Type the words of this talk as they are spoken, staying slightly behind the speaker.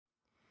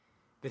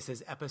This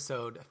is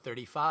episode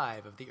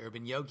 35 of The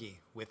Urban Yogi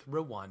with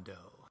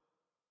Ruwando.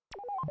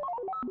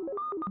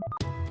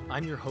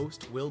 I'm your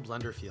host, Will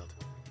Blunderfield.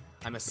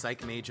 I'm a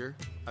psych major,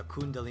 a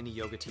Kundalini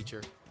yoga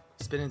teacher,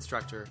 spin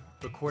instructor,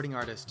 recording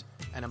artist,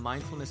 and a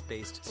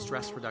mindfulness-based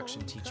stress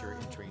reduction teacher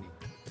in training.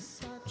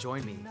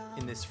 Join me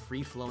in this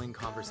free-flowing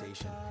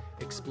conversation,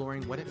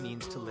 exploring what it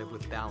means to live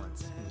with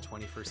balance in the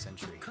 21st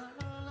century.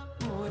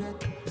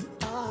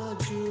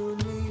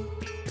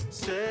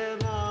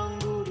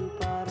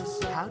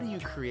 How do you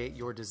create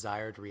your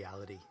desired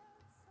reality?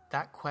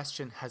 That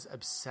question has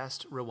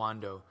obsessed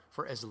Ruwando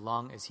for as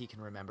long as he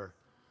can remember.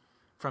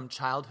 From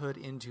childhood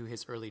into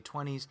his early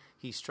 20s,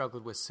 he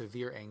struggled with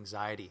severe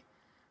anxiety.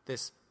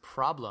 This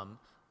problem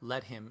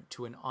led him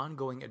to an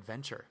ongoing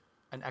adventure,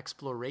 an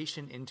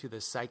exploration into the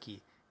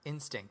psyche,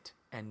 instinct,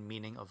 and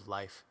meaning of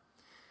life.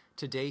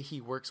 Today, he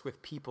works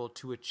with people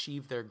to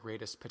achieve their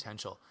greatest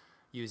potential,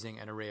 using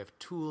an array of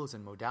tools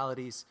and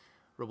modalities.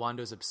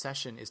 Ruwando's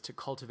obsession is to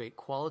cultivate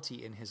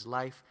quality in his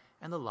life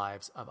and the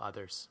lives of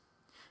others.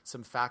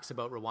 Some facts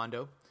about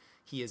Ruwando.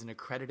 He is an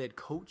accredited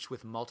coach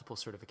with multiple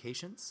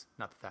certifications.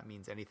 Not that that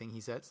means anything,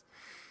 he says.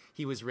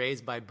 He was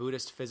raised by a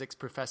Buddhist physics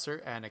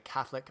professor and a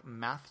Catholic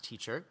math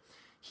teacher.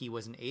 He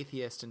was an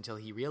atheist until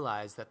he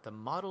realized that the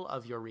model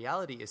of your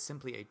reality is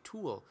simply a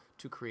tool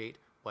to create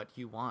what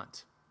you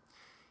want.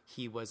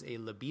 He was a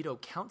libido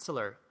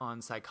counselor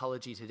on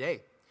Psychology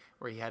Today,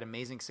 where he had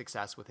amazing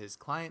success with his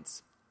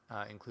clients,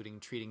 including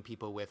treating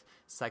people with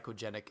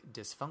psychogenic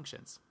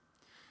dysfunctions.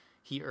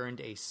 He earned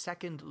a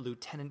second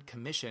lieutenant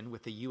commission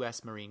with the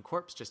U.S. Marine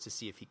Corps just to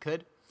see if he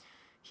could.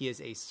 He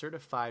is a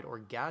certified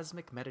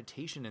orgasmic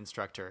meditation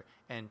instructor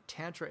and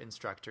tantra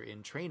instructor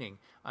in training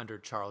under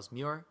Charles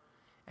Muir,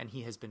 and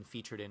he has been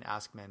featured in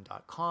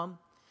AskMen.com,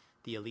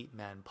 The Elite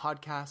Man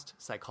Podcast,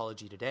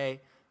 Psychology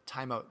Today,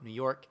 Time Out New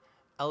York,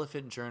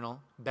 Elephant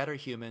Journal, Better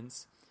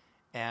Humans,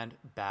 and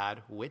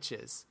Bad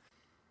Witches.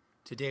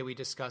 Today we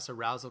discuss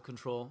arousal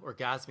control,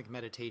 orgasmic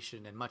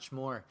meditation, and much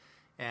more.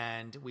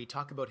 And we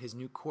talk about his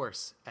new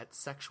course at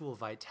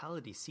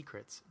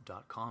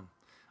sexualvitalitysecrets.com.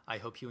 I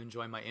hope you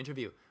enjoy my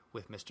interview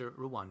with Mr.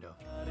 Ruwando.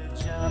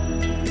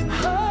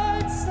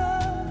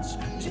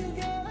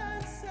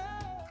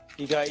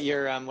 You got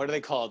your, what are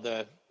they called?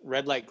 The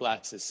red light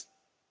glasses.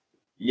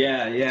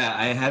 Yeah.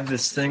 I have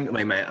this thing,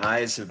 my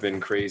eyes have been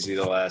crazy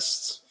the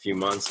last few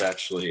months,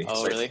 actually.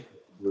 Oh, really?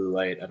 Blue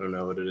light. I don't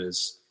know what it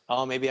is.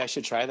 Oh, maybe I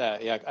should try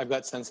that. Yeah, I've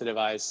got sensitive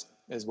eyes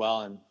as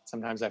well, and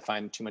sometimes I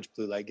find too much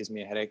blue light gives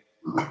me a headache.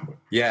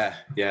 Yeah.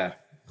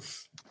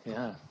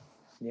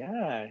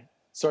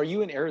 So are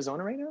you in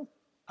Arizona right now?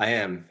 I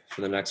am for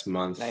the next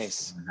month.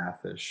 Nice. And a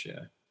half-ish,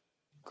 yeah.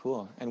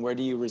 Cool. And where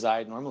do you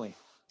reside normally?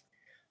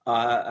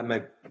 I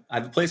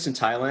have a place in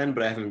Thailand,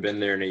 but I haven't been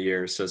there in a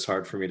year, so it's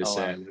hard for me to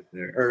say I live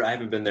there. Or I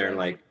haven't been there in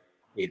like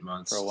 8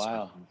 months. For a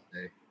while.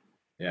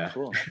 Yeah.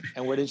 Cool.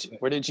 And where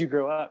did you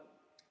grow up?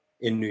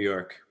 In New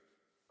York.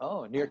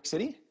 Oh, New York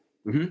City?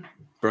 Mm-hmm.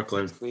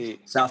 Brooklyn.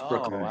 Sweet. South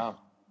Brooklyn. Wow.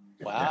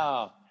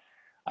 Yeah.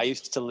 I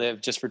used to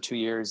live just for 2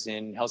 years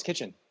in Hell's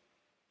Kitchen.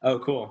 Oh,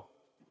 cool.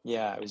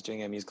 Yeah, I was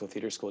doing a musical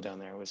theater school down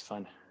there. It was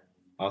fun.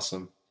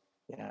 Awesome.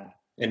 Yeah.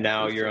 And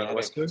now you're on the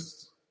West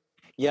Coast?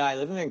 Yeah, I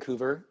live in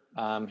Vancouver.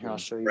 Here, I'll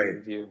show you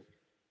the view.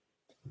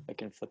 I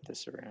can flip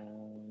this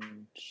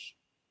around.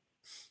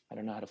 I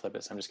don't know how to flip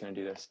it, so I'm just going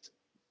to do this.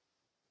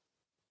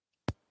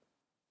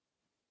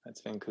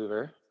 That's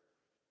Vancouver.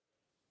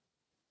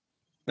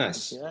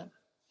 Nice. See that?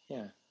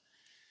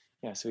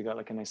 Yeah, so we got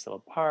like a nice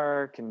little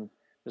park, and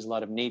there's a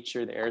lot of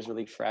nature. The air is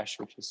really fresh,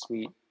 which is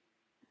sweet.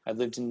 I've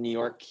lived in New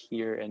York,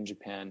 here, and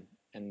Japan,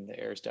 and the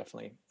air is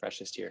definitely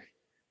freshest here.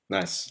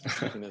 Nice.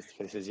 In those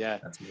places, yeah.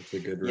 That's a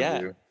good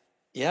review.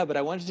 Yeah, but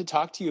I wanted to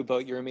talk to you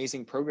about your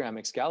amazing program,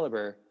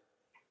 Excalibur,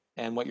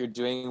 and what you're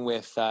doing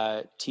with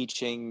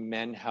teaching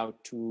men how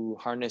to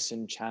harness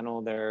and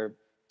channel their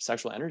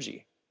sexual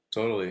energy.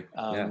 Totally.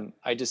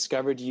 I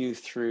discovered you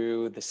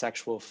through the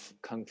sexual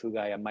kung fu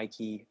guy, Mike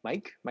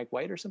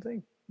White or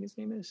something. His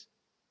name is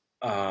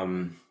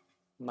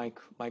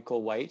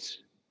Michael White.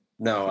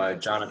 No,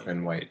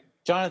 Jonathan White.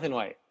 Jonathan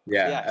White.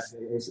 Yeah, yes. I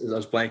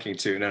was blanking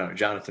too. No,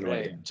 Jonathan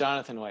White. Yeah.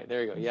 Jonathan White.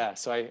 There you go. Yeah.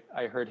 So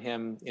I heard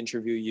him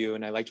interview you,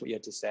 and I liked what you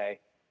had to say.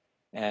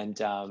 And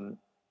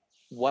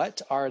what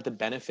are the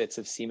benefits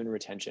of semen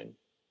retention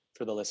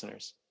for the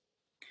listeners?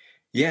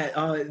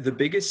 Yeah, the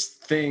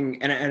biggest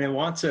thing, and I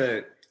want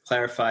to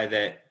clarify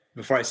that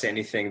before I say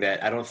anything,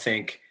 that I don't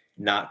think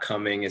not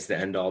coming is the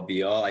end all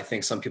be all. I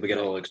think some people get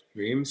a little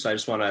extreme. So I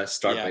just want to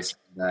start by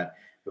saying that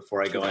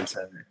before I go into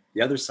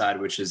the other side,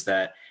 which is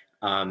that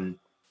a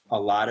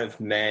lot of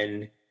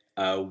men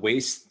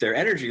waste their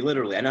energy,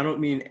 literally. And I don't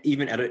mean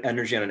even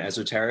energy on an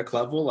esoteric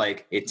level.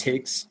 Like, it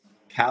takes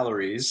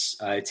calories.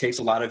 It takes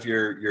a lot of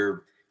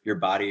your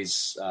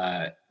body's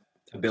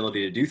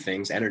ability to do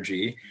things,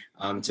 energy,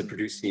 to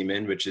produce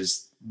semen, which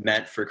is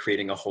meant for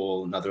creating a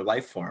whole another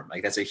life form.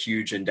 Like, that's a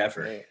huge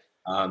endeavor.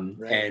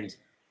 And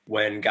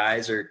when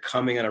guys are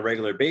coming on a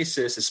regular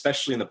basis,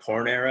 especially in the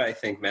porn era, I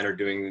think men are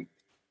doing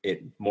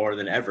it more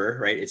than ever,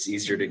 right? It's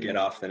easier to get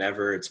off than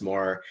ever.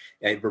 We're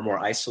more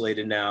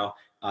isolated now.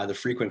 The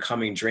frequent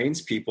coming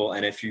drains people.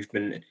 And if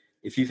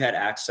you've had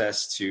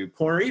access to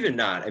porn, or even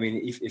not, I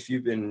mean, if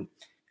you've been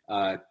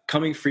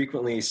coming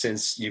frequently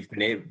since you've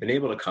been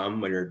able to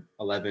come when you're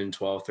 11,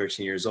 12,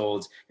 13 years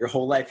old, your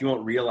whole life, you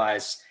won't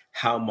realize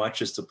how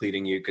much is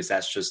depleting you, because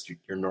that's just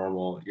your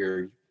normal,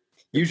 your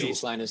usual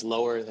baseline is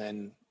lower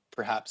than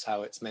perhaps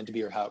how it's meant to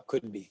be or how it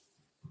could be.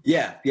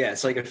 Yeah,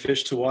 it's like a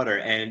fish to water.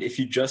 And if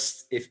you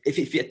just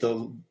if at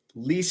the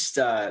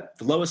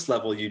lowest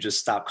level you just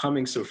stop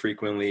coming so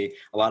frequently,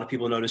 a lot of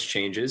people notice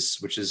changes,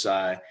 which is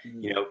the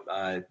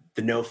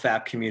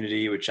NoFap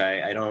community, which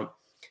I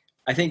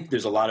think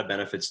there's a lot of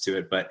benefits to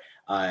it, but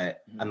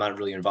I'm not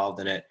really involved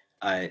in it.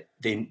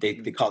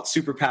 They call it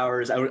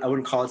superpowers. I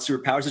wouldn't call it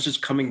superpowers. It's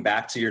just coming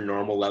back to your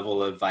normal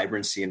level of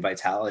vibrancy and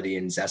vitality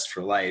and zest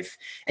for life.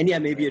 And yeah,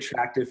 maybe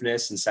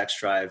attractiveness and sex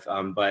drive,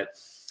 but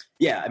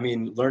yeah, I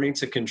mean, learning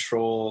to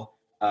control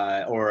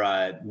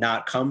or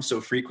not come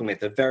so frequently at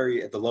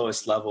the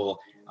lowest level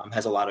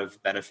has a lot of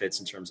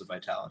benefits in terms of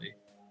vitality.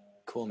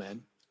 Cool,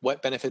 man.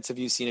 What benefits have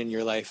you seen in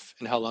your life,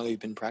 and how long have you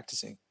been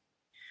practicing?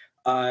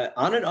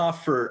 On and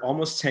off for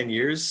almost 10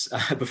 years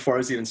before I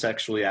was even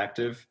sexually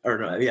active. Or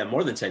no, yeah,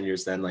 more than 10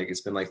 years then. Like,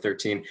 it's been like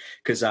 13.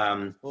 Because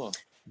cool.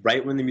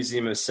 Right when the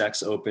Museum of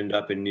Sex opened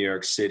up in New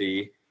York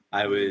City,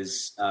 I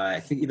was,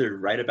 I think, either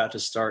right about to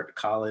start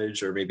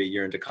college or maybe a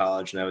year into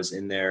college, and I was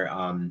in there,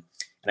 and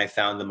I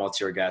found The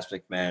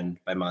Multi-Orgasmic Man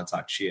by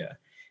Montauk Chia.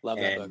 Love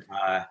that book.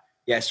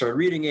 Yeah, I started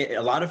reading it.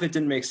 A lot of it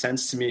didn't make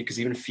sense to me, because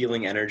even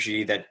feeling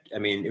energy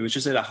it was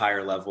just at a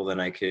higher level than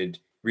I could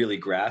really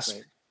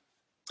grasp.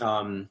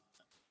 Right.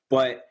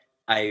 But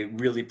I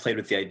really played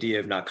with the idea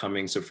of not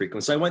coming so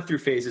frequently. So I went through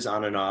phases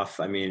on and off.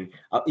 I mean,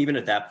 even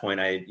at that point,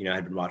 I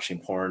had been watching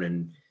porn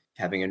and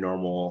having a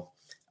normal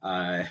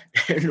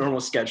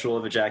schedule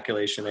of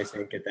ejaculation, I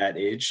think, at that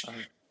age.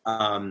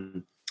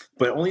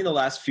 But only in the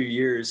last few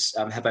years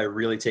have I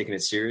really taken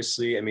it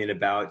seriously. I mean,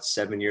 about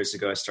 7 years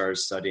ago, I started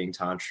studying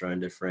Tantra and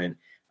different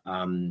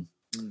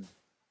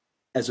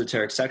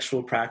esoteric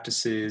sexual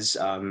practices.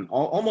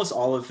 Almost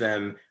all of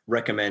them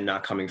recommend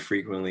not coming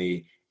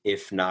frequently,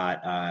 if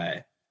not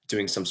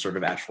doing some sort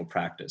of actual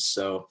practice.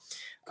 So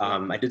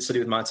I did study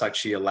with Montauk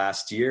Chia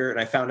last year, and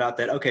I found out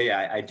that, okay,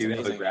 I do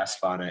have a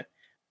grasp on it.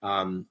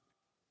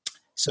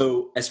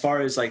 So as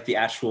far as like the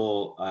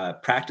actual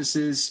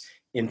practices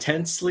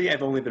intensely,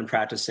 I've only been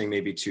practicing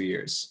maybe 2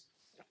 years.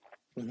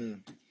 Mm-hmm.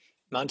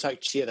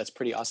 Montauk Chia, that's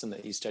pretty awesome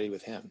that you studied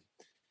with him.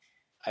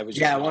 I wanted to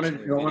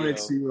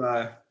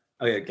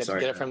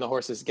get it from the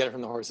horse's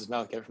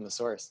mouth, get it from the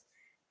source.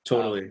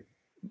 Totally.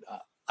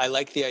 I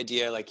like the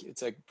idea, like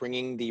it's like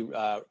bringing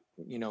the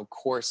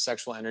coarse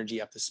sexual energy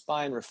up the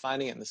spine,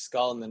 refining it in the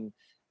skull, and then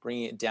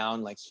bringing it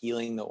down, like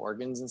healing the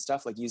organs and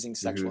stuff, like using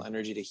sexual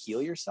energy to heal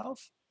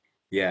yourself.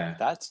 Yeah,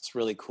 that's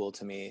really cool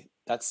to me.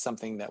 That's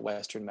something that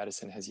Western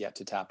medicine has yet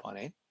to tap on,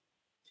 eh?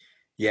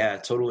 Yeah,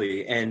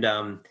 totally.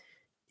 And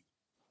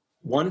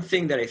one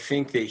thing that I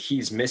think that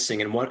he's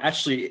missing, and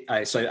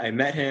so I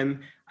met him.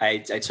 I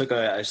took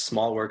a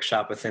small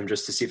workshop with him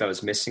just to see if I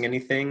was missing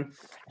anything.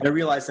 And I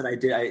realized that I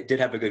did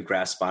have a good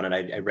grasp on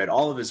it. I read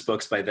all of his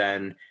books by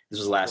then. This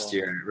was last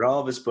year. I read all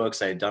of his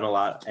books. I had done a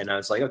lot, and I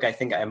was like, okay, I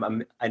think I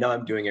know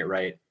I'm doing it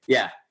right.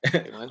 Yeah.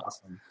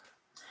 Awesome.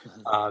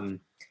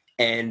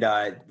 And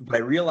what I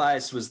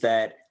realized was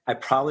that I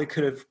probably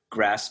could have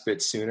grasped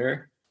it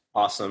sooner.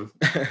 Awesome.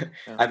 Yeah.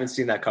 I haven't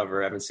seen that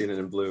cover. I haven't seen it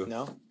in blue.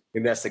 No.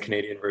 Maybe that's the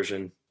Canadian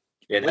version.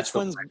 Yeah. Which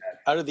one's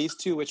out of these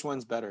two? Which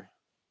one's better?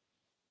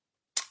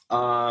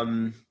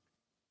 Are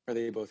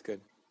they both good?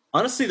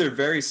 Honestly, they're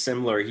very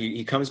similar.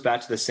 He comes back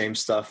to the same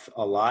stuff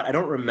a lot. I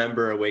don't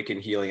remember Awaken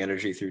Healing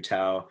Energy through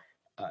Tao.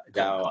 I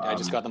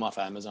just got them off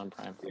Amazon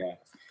Prime. Yeah.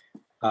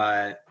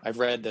 I've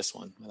read this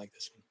one. I like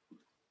this one.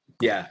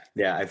 Yeah.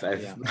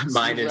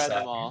 Mine is read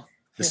them all.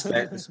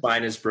 the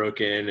spine is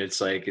broken.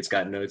 It's like it's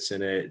got notes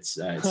in it. It's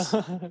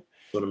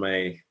one of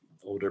my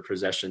older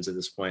possessions at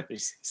this point.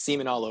 There's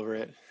semen all over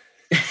it.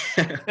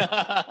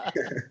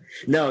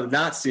 No,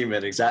 not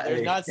semen. Exactly.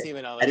 There's not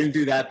semen all over I didn't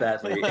do that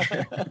badly.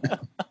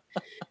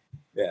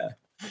 Yeah.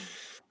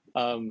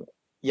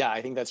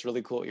 I think that's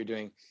really cool what you're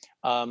doing.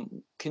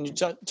 Can you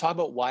talk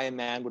about why a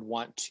man would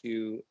want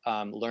to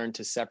learn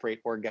to separate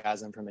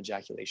orgasm from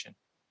ejaculation?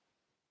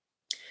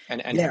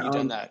 And have you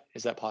done that?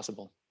 Is that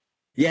possible?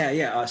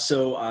 Yeah.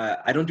 So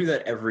I don't do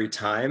that every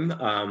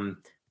time,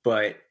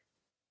 but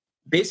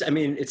basically, I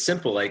mean, it's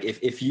simple. Like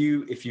if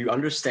you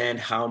understand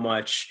how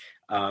much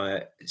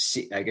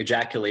like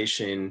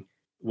ejaculation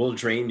will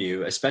drain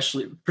you,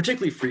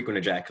 particularly frequent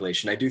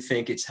ejaculation, I do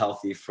think it's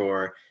healthy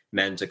for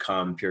men to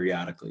come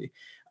periodically.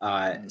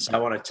 So I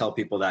want to tell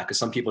people that, because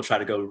some people try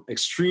to go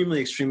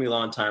extremely, extremely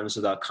long times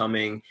without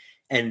coming,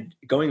 and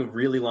going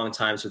really long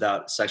times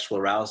without sexual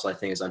arousal, I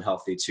think, is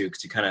unhealthy too,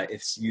 because you kind of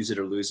use it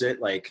or lose it.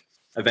 Like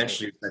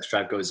eventually your sex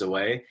drive goes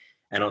away.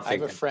 I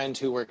have a friend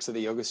who works at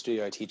the yoga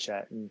studio I teach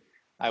at, and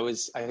I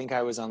think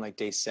I was on like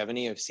day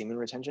 70 of semen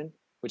retention,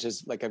 which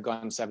is like, I've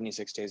gone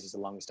 76 days is the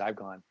longest I've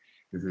gone.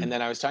 Mm-hmm. And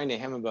then I was talking to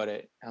him about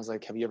it. I was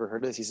like, have you ever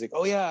heard of this? He's like,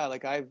 oh yeah,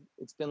 like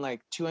it's been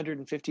like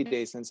 250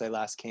 days since I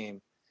last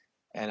came.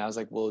 And I was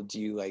like, well, do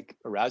you like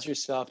arouse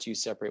yourself? Do you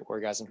separate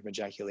orgasm from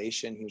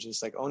ejaculation? He was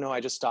just like, oh no, I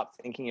just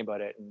stopped thinking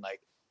about it. And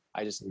like,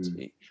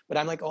 but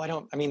I'm like,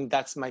 I mean,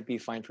 that's might be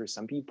fine for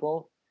some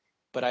people,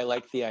 but I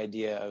like the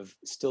idea of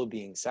still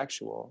being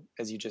sexual.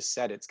 As you just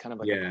said, it's kind of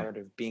like a part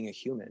of being a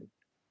human.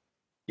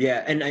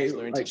 Yeah. And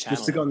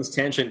just to go it. on this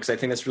tangent, because I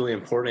think that's really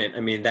important. I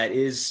mean, that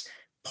is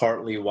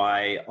partly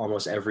why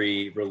almost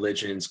every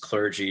religion's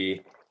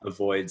clergy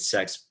avoids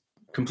sex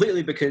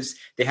completely, because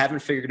they haven't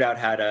figured out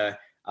how to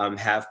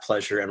have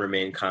pleasure and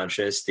remain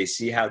conscious. They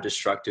see how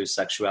destructive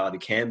sexuality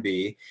can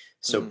be.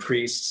 So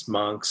priests,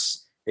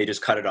 monks, they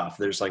just cut it off.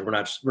 They're just like, we're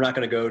not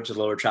going to go to the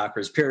lower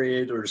chakras,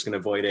 period. We're just going to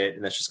avoid it.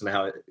 And that's just going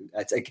to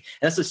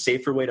that's a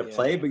safer way to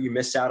play, but you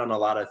miss out on a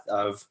lot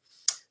of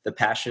the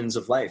passions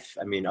of life.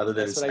 I mean, other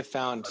than that's what I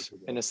found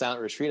in a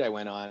silent retreat I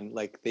went on.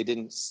 Like they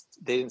didn't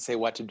say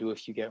what to do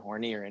if you get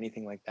horny or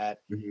anything like that.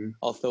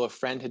 Although a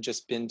friend had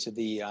just been to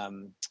the,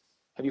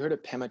 have you heard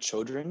of Pema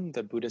Chodron,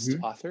 the Buddhist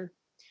author?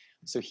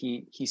 So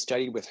he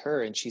studied with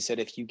her, and she said,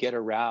 if you get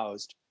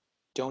aroused,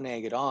 don't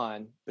egg it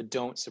on, but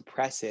don't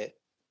suppress it.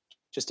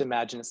 Just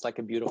imagine it's like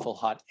a beautiful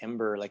hot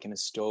ember, like in a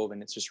stove,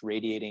 and it's just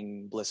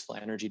radiating blissful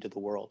energy to the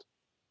world.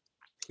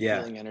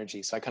 Healing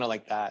energy. So I kind of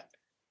like that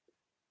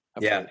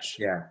approach.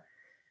 Yeah.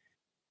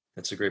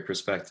 That's a great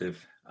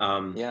perspective.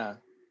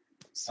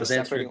 So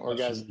separating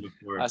orgasm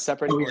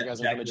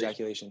from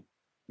ejaculation.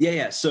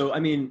 So I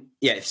mean,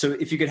 so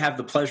if you could have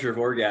the pleasure of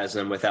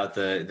orgasm without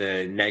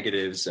the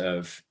negatives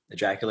of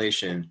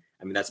ejaculation,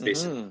 I mean, that's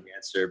basically the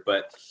answer.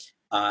 But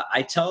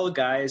I tell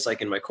guys,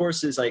 like in my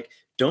courses, like,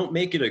 don't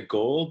make it a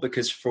goal,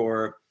 because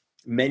for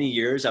many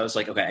years I was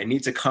like, okay, I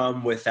need to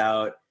come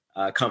without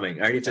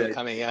coming. I need to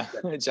coming, and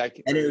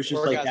it was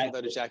just like that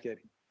without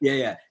ejaculating.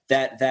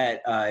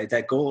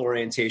 That goal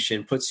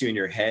orientation puts you in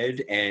your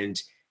head,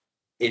 and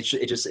it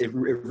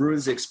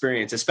ruins the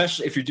experience,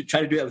 especially if you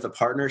try to do that with a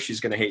partner. She's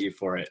going to hate you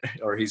for it,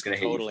 or he's going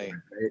to hate you for it,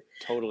 right?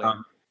 Totally.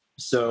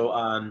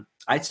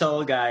 I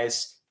tell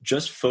guys,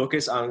 just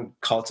focus on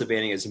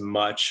cultivating as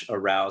much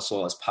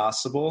arousal as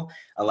possible.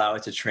 Allow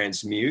it to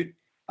transmute.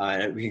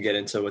 And we can get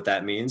into what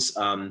that means.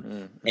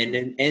 And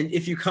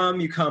if you come,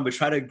 but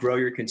try to grow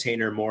your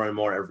container more and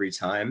more every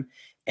time.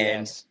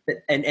 And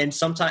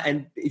sometimes,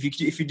 and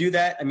if you do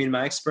that, I mean,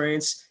 my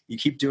experience, you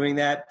keep doing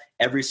that,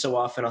 every so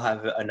often I'll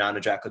have a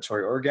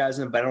non-ejaculatory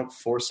orgasm, but I don't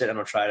force it. I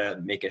don't try to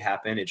make it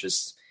happen. It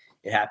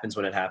happens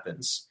when it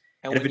happens.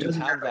 And if it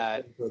doesn't have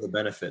that, the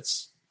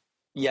benefits.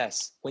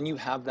 Yes. When you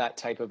have that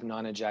type of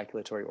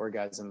non-ejaculatory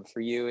orgasm, for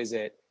you, is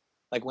it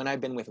like when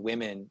I've been with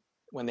women,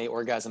 when they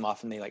orgasm,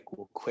 often they like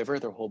will quiver,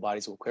 their whole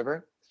bodies will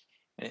quiver.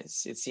 And it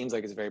seems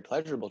like it's very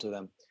pleasurable to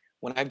them.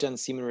 When I've done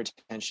semen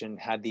retention,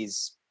 had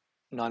these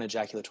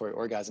non-ejaculatory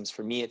orgasms,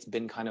 for me, it's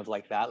been kind of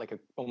like that, like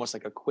almost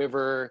like a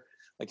quiver,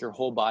 like your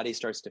whole body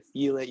starts to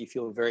feel it. You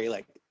feel very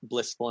like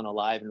blissful and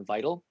alive and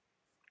vital.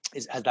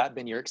 Has that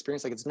been your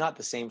experience? Like, it's not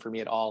the same for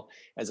me at all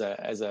as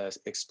a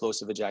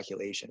explosive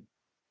ejaculation.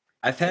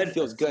 I've had, it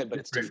feels good, but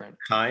it's different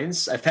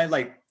kinds. I've had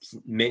like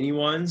mini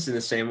ones in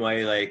the same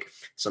way, like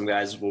some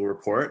guys will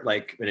report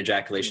like an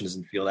ejaculation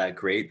doesn't feel that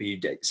great,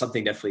 but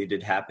something definitely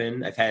did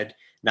happen. I've had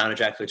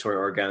non-ejaculatory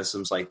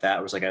orgasms like that.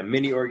 It was like a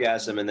mini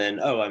orgasm, and then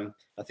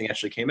nothing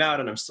actually came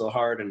out, and I'm still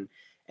hard.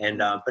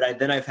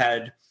 Then I've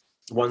had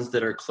ones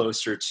that are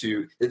closer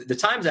to the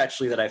times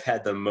actually that I've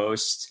had the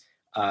most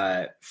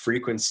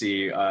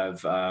frequency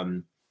of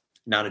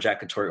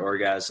non-ejaculatory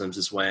orgasms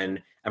is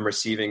when I'm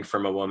receiving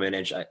from a woman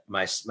and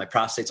my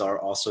prostates are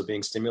also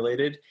being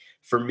stimulated.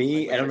 For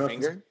me, like I don't know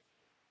finger?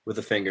 With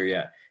a finger,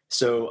 yeah.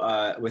 So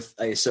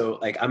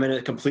I'm in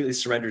a completely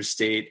surrendered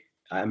state.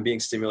 I'm being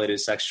stimulated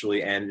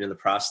sexually and in the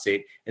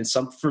prostate, and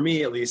for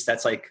me at least,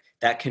 that's like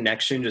that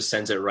connection just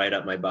sends it right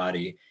up my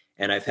body.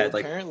 And I've had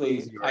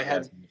apparently I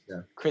had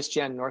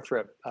Christiane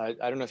Northrup. I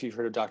don't know if you've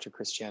heard of Dr.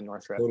 Christiane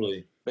Northrup.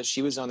 Totally. But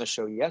she was on the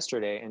show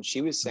yesterday, and she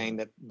was saying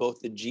that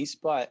both the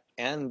G-spot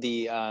and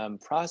the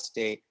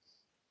prostate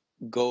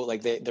go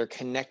like they're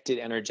connected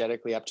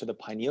energetically up to the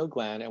pineal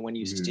gland, and when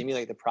you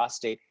stimulate the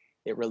prostate,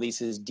 it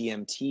releases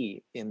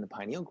DMT in the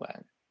pineal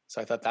gland.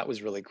 So I thought that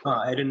was really cool.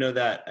 I didn't know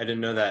that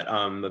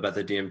about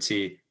the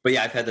DMT. But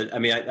yeah, I've had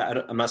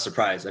I'm not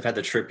surprised. I've had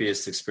the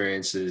trippiest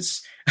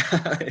experiences.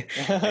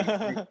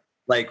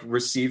 like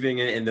receiving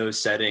it in those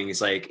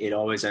settings, like it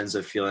always ends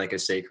up feeling like a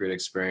sacred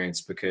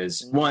experience,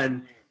 because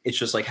one, it's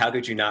just like, how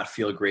could you not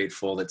feel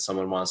grateful that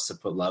someone wants to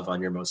put love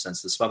on your most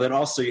sensitive spot? But then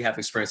also you have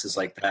experiences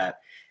like that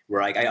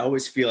where I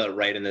always feel it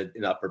right in the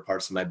upper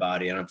parts of my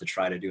body. I don't have to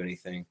try to do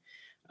anything.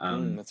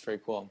 That's very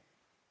cool.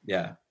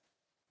 Yeah.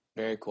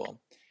 Very cool.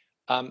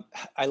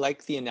 I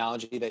like the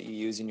analogy that you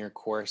use in your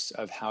course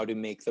of how to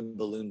make the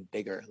balloon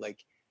bigger. Like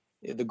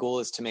the goal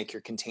is to make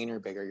your container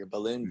bigger, your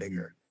balloon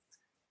bigger,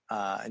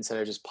 instead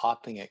of just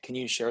popping it. Can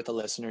you share with the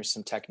listeners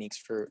some techniques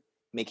for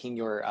making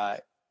your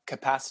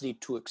capacity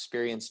to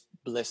experience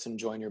bliss and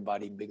joy in your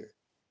body bigger?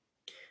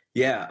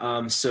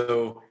 Yeah.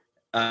 So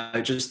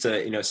Just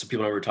to, so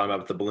people know what we're talking about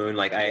with the balloon,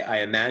 like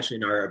I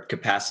imagine our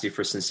capacity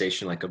for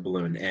sensation like a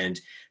balloon, and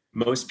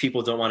most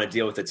people don't want to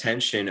deal with the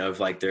tension of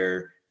like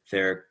their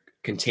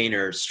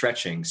container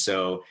stretching.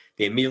 So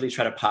they immediately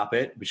try to pop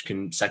it, which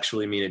can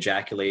sexually mean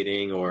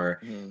ejaculating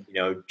or,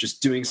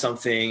 just doing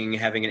something,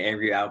 having an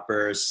angry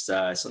outburst,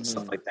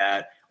 stuff like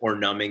that, or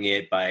numbing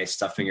it by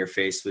stuffing your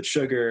face with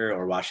sugar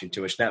or watching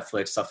too much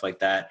Netflix, stuff like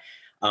that.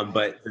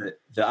 But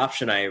the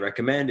option I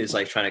recommend is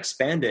like trying to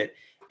expand it.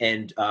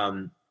 And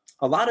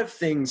a lot of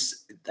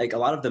things, like a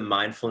lot of the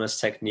mindfulness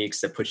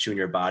techniques that put you in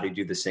your body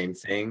do the same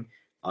thing.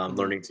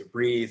 Learning to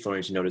breathe,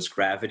 learning to notice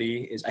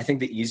gravity is, I think,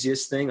 the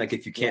easiest thing. Like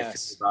if you can't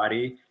feel your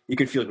body, you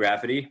can feel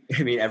gravity.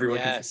 I mean, everyone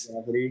can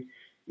feel gravity.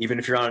 Even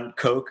if you're on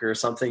Coke or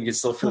something, you can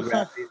still feel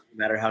gravity, no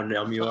matter how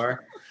numb you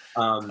are.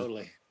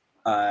 Totally.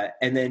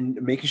 And then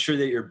making sure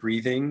that your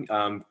breathing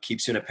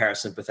keeps you in a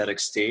parasympathetic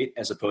state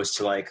as opposed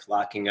to like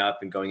locking up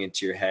and going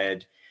into your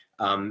head.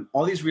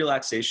 All these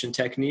relaxation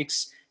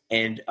techniques.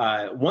 And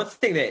one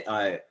thing that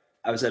I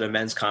was at a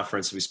men's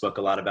conference, we spoke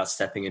a lot about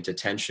stepping into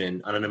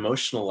tension on an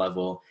emotional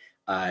level.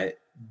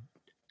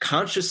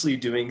 Consciously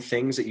doing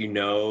things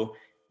that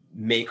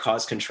may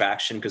cause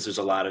contraction because there's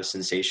a lot of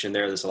sensation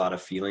there, there's a lot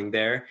of feeling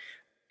there,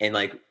 and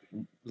like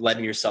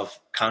letting yourself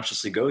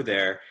consciously go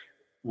there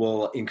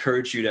will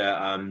encourage you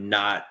to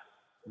not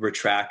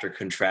retract or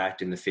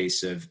contract in the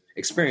face of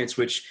experience,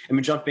 which, I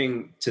mean,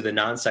 jumping to the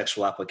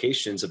non-sexual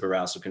applications of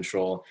arousal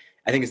control,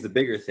 I think is the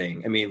bigger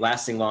thing. I mean,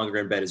 lasting longer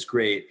in bed is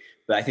great,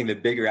 but I think the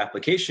bigger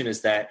application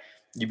is that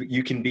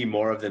you can be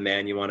more of the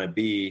man you want to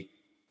be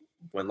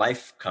when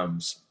life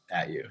comes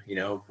at you,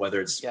 whether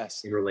it's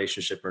in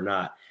relationship or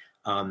not.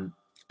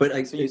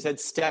 But so you said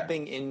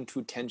stepping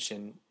into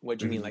tension. What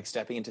do you mean? Like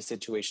stepping into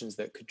situations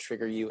that could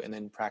trigger you and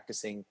then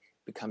practicing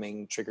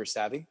becoming trigger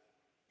savvy?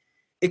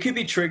 It could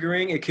be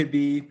triggering. It could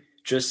be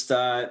just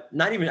I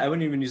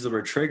wouldn't even use the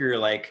word trigger,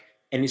 like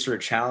any sort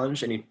of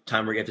challenge, any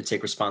time where you have to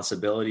take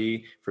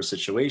responsibility for a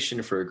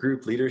situation, for a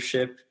group.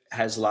 Leadership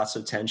has lots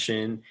of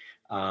tension.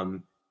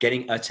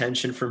 Getting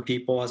attention from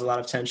people has a lot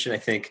of tension. I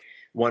think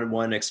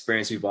one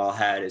experience we've all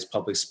had is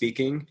public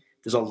speaking.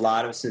 There's a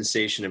lot of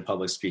sensation in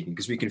public speaking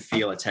because we can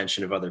feel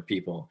attention of other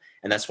people.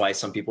 And that's why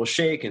some people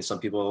shake and some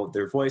people,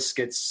 their voice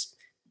gets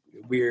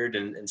weird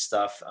and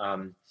stuff.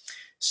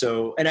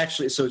 So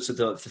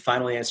to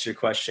finally answer your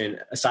question,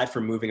 aside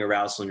from moving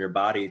arousal in your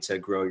body to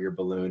grow your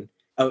balloon.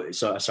 Oh,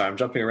 so sorry, I'm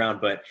jumping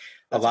around, but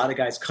a lot of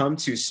guys come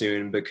too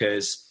soon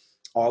because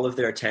all of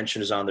their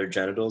attention is on their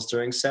genitals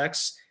during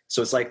sex.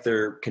 So it's like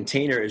their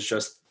container is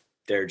just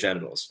their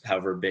genitals,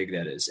 however big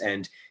that is.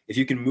 And if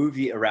you can move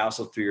the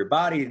arousal through your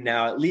body,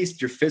 now at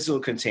least your physical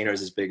container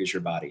is as big as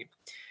your body.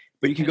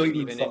 But you can go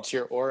even into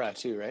your aura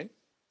too, right?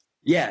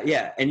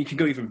 Yeah. And you can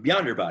go even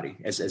beyond your body,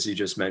 as you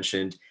just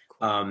mentioned.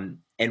 And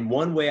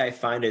one way I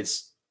find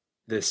it's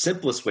the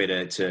simplest way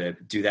to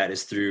do that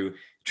is through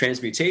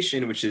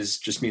transmutation, which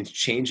just means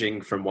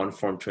changing from one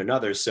form to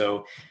another.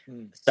 So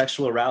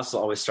sexual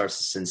arousal always starts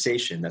with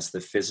sensation. That's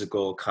the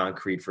physical,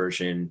 concrete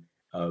version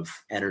of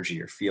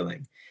energy or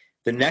feeling.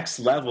 The next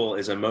level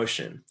is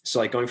emotion. So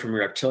like going from your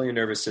reptilian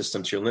nervous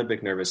system to your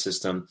limbic nervous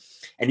system.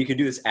 And you can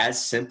do this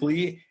as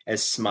simply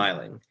as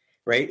smiling,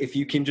 right? If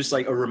you can just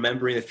or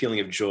remembering the feeling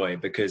of joy,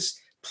 because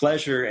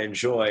pleasure and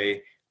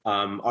joy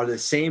are the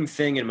same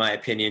thing, in my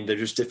opinion. They're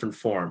just different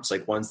forms.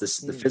 Like one's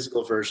the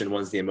physical version,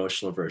 one's the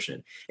emotional version.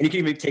 And you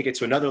can even take it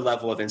to another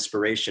level of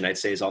inspiration, I'd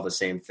say is all the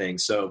same thing.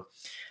 So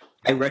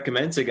I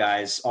recommend to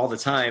guys all the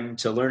time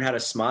to learn how to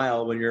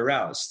smile when you're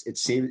aroused.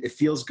 It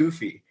feels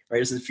goofy, right?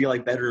 It doesn't feel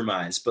like bedroom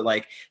eyes,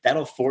 but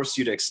that'll force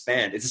you to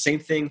expand. It's the same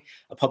thing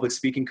a public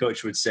speaking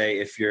coach would say.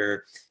 If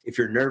you're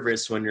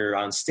nervous when you're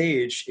on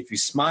stage, if you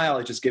smile,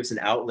 it just gives an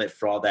outlet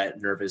for all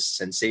that nervous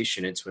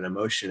sensation into an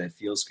emotion that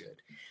feels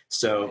good.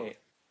 So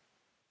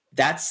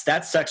that's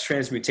sex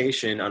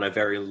transmutation on a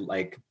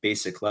very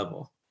basic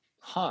level.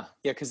 Huh.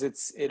 Yeah. Cause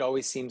it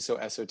always seems so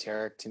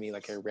esoteric to me.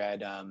 Like I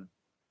read,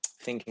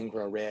 Think and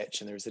Grow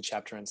Rich, and there was a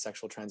chapter on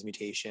sexual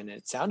transmutation, and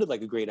it sounded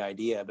like a great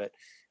idea, but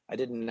I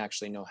didn't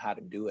actually know how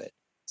to do it.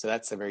 So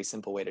that's a very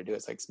simple way to do it.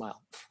 It's like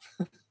smile.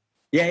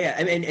 Yeah.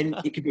 I mean, and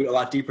it could be a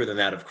lot deeper than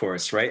that, of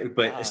course. Right.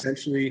 But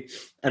essentially,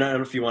 and I don't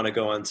know if you want to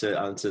go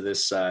onto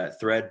this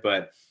thread,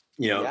 but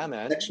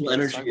sexual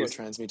energy is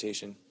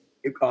transmutation.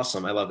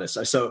 Awesome. I love this.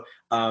 So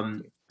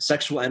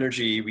sexual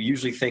energy, we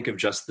usually think of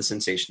just the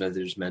sensation that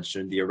I just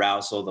mentioned, the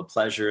arousal, the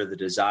pleasure, the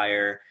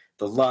desire,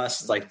 the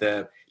lust, like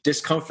the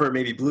discomfort,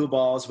 maybe blue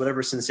balls,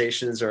 whatever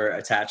sensations are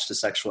attached to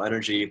sexual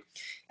energy.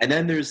 And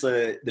then there's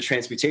the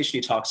transmutation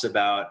he talks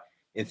about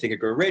in Think and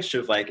Grow Rich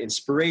of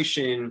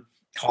inspiration,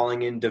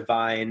 calling in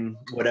divine,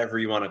 whatever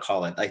you want to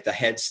call it, like the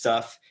head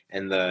stuff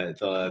and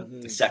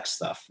the sex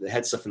stuff, the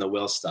head stuff and the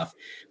will stuff.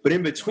 But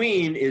in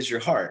between is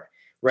your heart.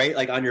 Right?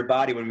 Like on your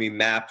body, when we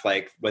map,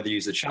 whether you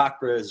use the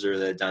chakras or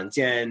the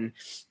dantian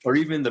or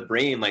even the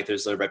brain,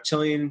 there's a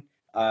reptilian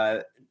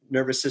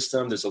nervous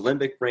system, there's a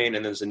limbic brain,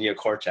 and there's a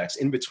neocortex.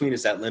 In between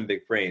is that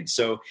limbic brain.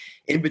 So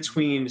in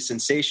between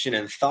sensation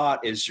and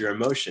thought is your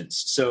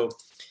emotions. So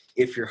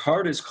if your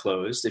heart is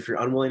closed, if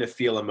you're unwilling to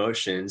feel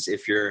emotions,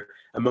 if your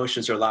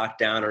emotions are locked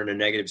down or in a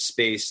negative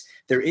space,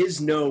 there is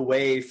no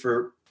way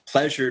for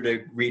pleasure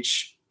to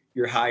reach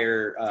your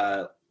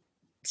higher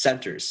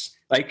centers.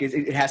 Like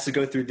it has to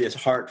go through this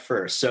heart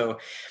first. So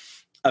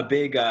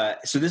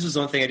so this was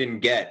one thing I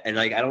didn't get, and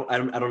like I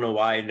don't know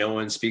why no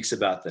one speaks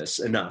about this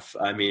enough.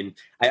 I mean,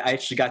 I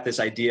actually got this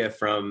idea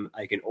from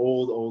like an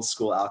old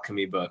school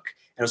alchemy book,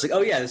 and I was like,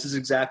 oh yeah, this is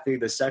exactly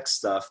the sex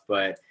stuff,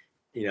 but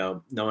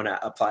no one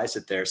applies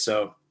it there.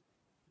 So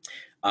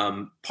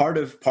part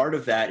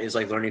of that is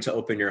like learning to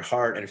open your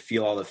heart and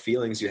feel all the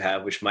feelings you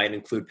have, which might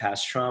include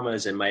past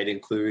traumas and might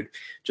include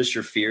just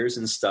your fears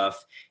and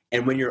stuff.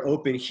 And when you're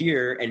open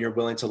here and you're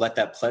willing to let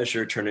that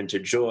pleasure turn into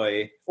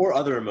joy or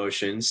other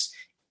emotions,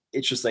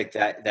 it's just like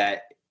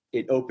that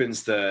it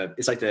opens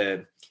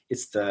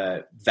it's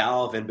the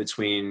valve in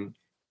between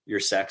your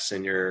sex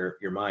and your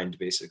mind,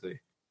 basically.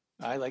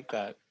 I like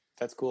that.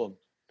 That's cool.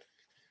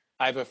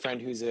 I have a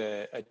friend who's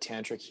a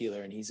tantric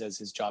healer, and he says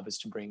his job is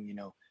to bring,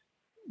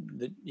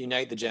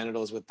 unite the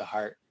genitals with the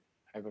heart.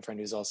 I have a friend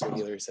who's also a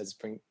healer who says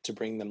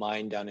bring the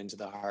mind down into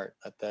the heart,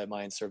 let the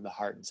mind serve the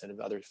heart instead of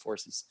other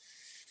forces.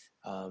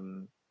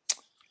 How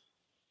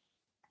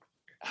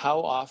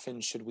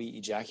often should we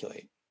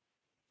ejaculate?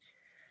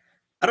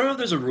 I don't know if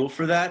there's a rule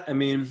for that. I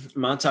mean,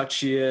 Mantak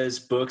Chia's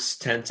books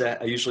tend to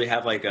usually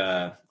have like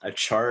a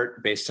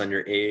chart based on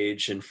your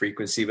age and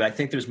frequency, but I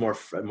think there's more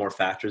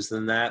factors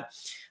than that.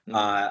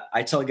 Mm-hmm.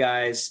 I tell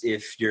guys,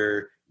 if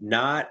you're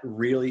not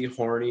really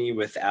horny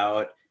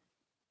without,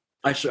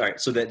 actually, all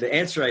right, so the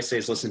answer I say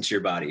is listen to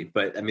your body,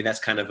 but I mean, that's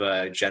kind of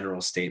a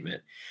general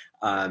statement.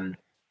 I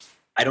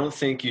don't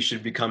think you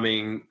should be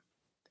coming.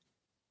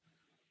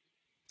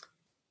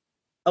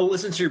 Oh,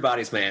 listen to your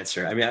body is my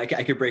answer. I mean,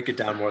 I could break it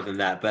down more than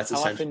that, but that's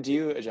how often do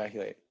you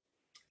ejaculate?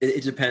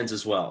 It depends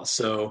as well.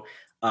 So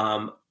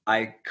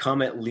I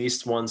come at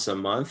least once a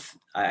month.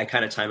 I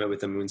kind of time it with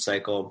the moon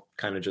cycle,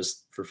 kind of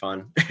just for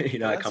fun.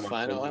 That's I come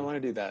fun. Oh, I want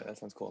to do that. That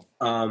sounds cool.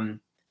 And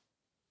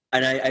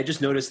I just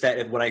noticed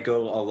that when I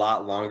go a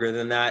lot longer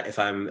than that, if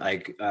I'm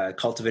like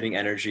cultivating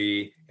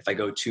energy, if I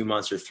go 2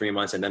 months or 3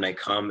 months and then I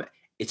come,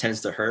 it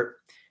tends to hurt.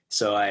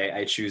 So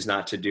I choose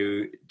not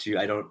to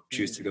I don't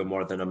choose to go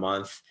more than a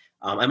month.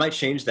 I might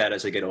change that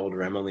as I get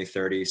older. I'm only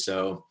 30,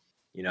 so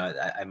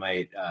I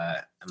might.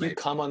 Do you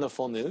come on the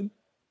full moon?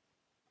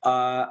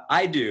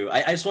 I do.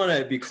 I just want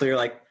to be clear.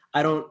 Like,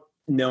 I don't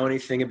know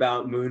anything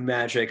about moon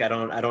magic. I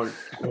don't.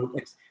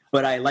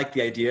 But I like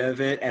the idea of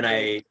it, and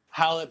I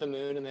howl at the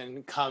moon and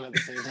then come at the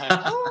same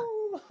time.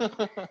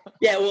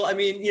 Yeah, well, I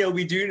mean,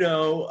 we do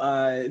know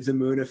the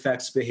moon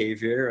affects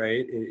behavior,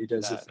 right? It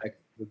does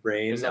affect the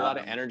brain. There's a lot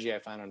of energy I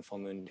find on full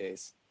moon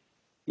days.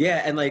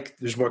 Yeah, and like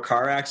there's more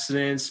car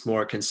accidents,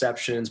 more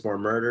conceptions, more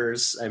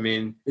murders. I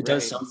mean, it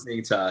does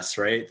something to us,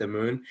 right? The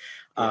moon.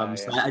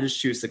 So I just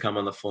choose to come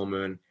on the full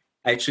moon.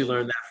 I actually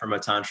learned that from a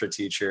tantra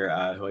teacher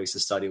who I used to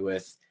study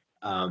with.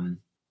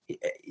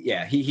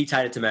 He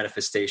tied it to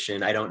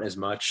manifestation. I don't as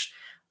much.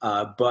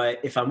 But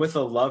if I'm with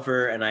a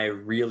lover and I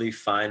really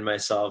find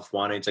myself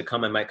wanting to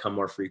come, I might come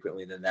more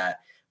frequently than that.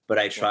 But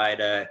I try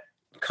to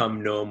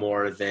come no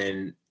more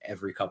than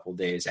every couple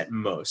days at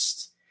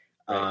most.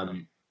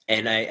 Right.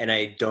 And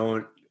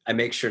I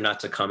make sure not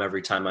to come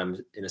every time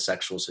I'm in a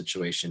sexual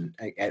situation.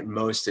 At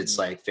most, it's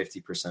like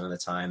 50% of the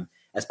time.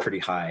 That's pretty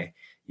high.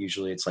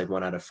 Usually it's like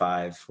 1 out of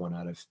 5, 1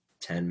 out of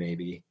 10,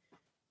 maybe.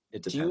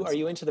 It depends. Are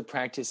you into the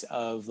practice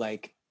of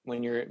like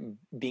when you're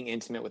being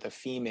intimate with a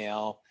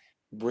female,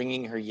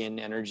 bringing her yin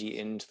energy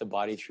into the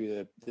body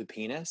through the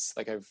penis?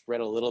 Like I've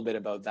read a little bit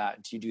about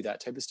that. Do you do that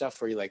type of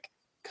stuff where you like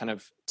kind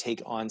of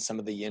take on some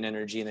of the yin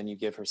energy and then you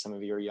give her some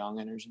of your yang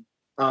energy?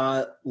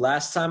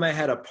 Last time I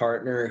had a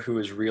partner who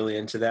was really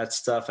into that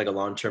stuff, like a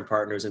long-term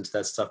partner who's into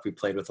that stuff. We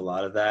played with a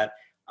lot of that.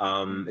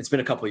 It's been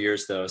a couple of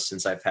years though,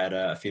 since I've had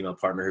a female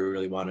partner who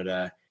really wanted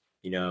to,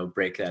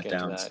 break that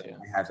down. So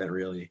I haven't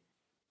really.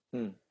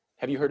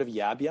 Have you heard of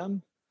Yab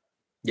Yum?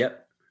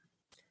 Yep.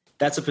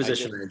 That's a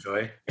position I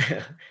enjoy.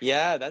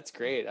 Yeah, that's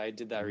great. I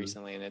did that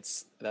recently, and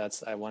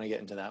I want to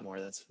get into that more.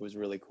 It was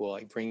really cool.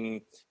 Like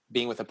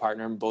being with a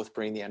partner and both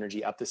bringing the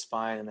energy up the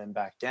spine and then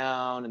back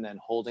down and then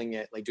holding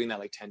it, like doing that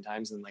like 10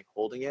 times and like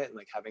holding it and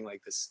like having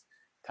like this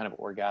kind of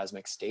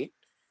orgasmic state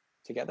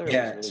together.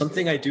 Yeah. Really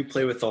something cool. I do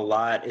play with a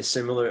lot is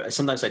similar.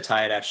 Sometimes I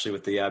tie it actually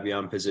with the Yab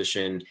Yum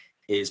position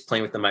is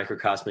playing with the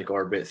microcosmic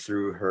orbit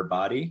through her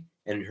body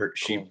and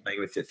she playing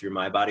with it through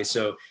my body.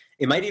 So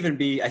it might even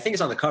be, I think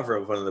it's on the cover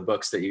of one of the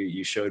books that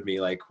you showed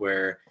me, like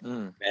where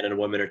man and a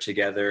woman are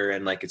together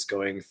and like it's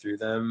going through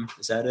them.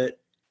 Is that it?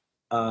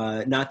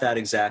 Not that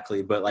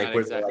exactly, but like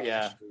where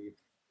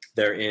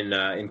they're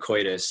in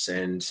coitus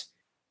and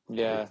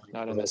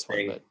not in this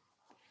one, but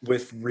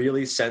with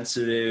really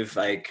sensitive,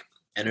 like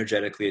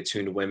energetically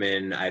attuned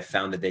women, I've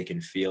found that they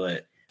can feel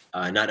it.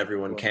 Not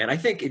everyone can. I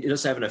think it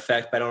does have an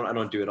effect, but I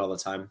don't do it all the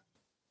time.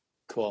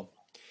 Cool.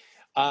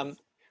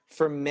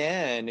 For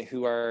men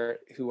who are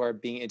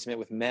being intimate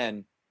with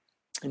men,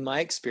 in my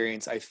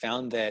experience, I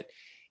found that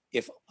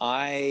if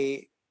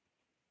I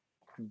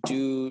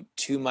do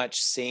too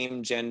much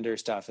same gender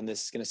stuff, and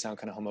this is going to sound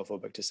kind of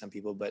homophobic to some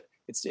people, but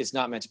it's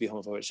not meant to be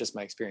homophobic. It's just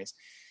my experience.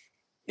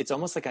 It's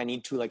almost like I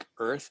need to like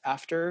earth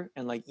after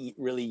and like eat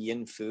really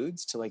yin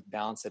foods to like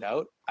balance it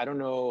out. I don't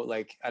know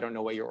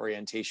what your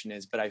orientation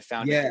is, but I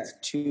found if it's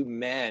two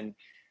men,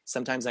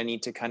 sometimes I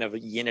need to kind of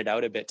yin it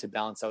out a bit to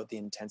balance out the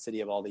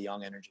intensity of all the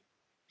yang energy.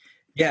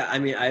 Yeah, I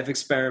mean, I've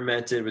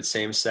experimented with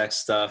same-sex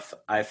stuff.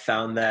 I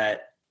found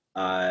that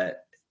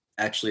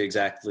actually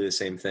exactly the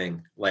same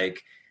thing.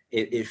 Like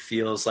it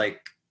feels like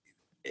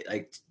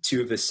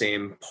two of the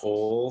same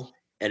pole,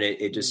 and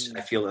it just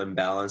I feel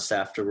imbalanced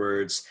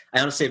afterwards. I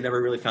honestly have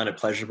never really found it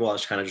pleasurable. I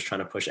was kind of just trying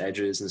to push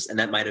edges, and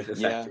that might have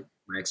affected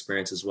my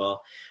experience as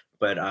well.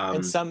 But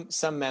and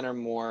some men are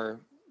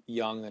more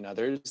young than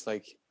others.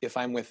 Like if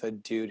I'm with a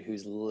dude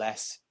who's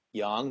less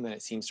young, then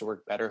it seems to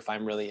work better if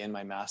I'm really in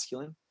my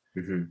masculine.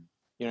 Mm-hmm.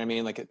 You know what I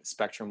mean? Like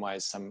spectrum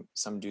wise,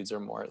 some dudes are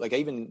more like,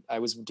 I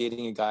was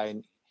dating a guy,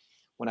 and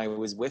when I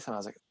was with him, I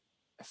was like,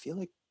 I feel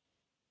like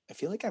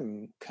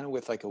I'm kind of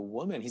with like a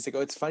woman. He's like,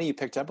 oh, it's funny you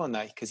picked up on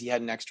that, because he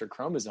had an extra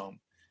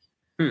chromosome.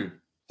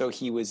 So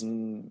he was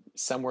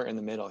somewhere in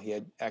the middle. He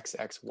had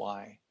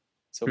XXY.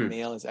 So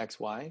male is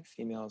XY,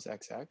 female is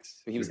XX.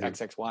 So he was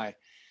XXY.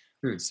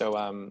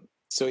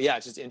 So yeah,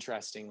 it's just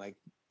interesting. Like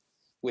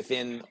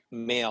within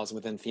males,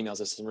 within females,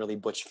 there's some really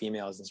butch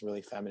females and some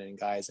really feminine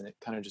guys, and it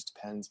kind of just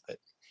depends. But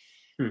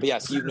yeah,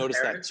 so you've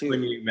noticed that too.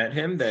 When you met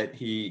him, that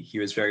he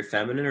was very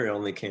feminine, or it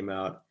only came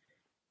out?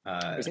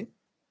 The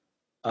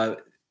guy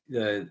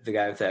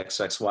with the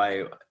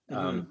XXY,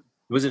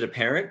 was it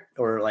apparent,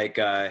 or like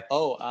it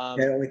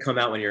only come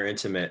out when you're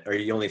intimate, or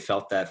you only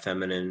felt that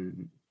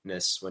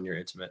feminineness when you're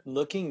intimate?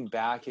 Looking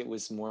back, it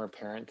was more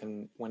apparent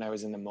than when I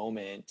was in the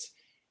moment,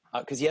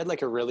 because he had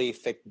like a really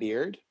thick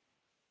beard.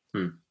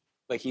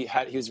 Like he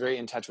was very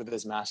in touch with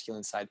his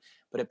masculine side,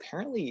 but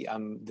apparently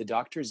the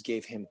doctors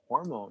gave him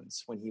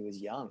hormones when he was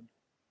young.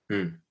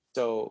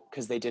 So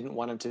because they didn't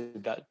want him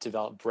to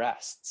develop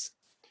breasts,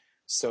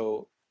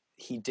 so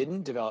he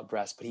didn't develop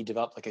breasts, but he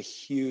developed like a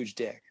huge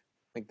dick,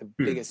 like the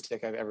biggest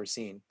dick I've ever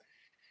seen.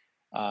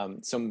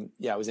 So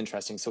yeah, it was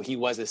interesting. So he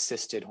was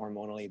assisted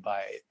hormonally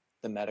by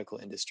the medical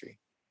industry.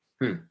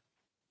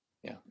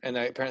 Yeah, and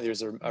apparently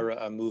there's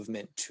a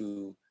movement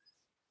to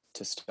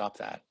stop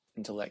that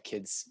and to let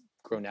kids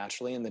grow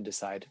naturally and then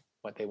decide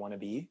what they want to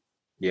be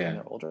when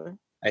they're older.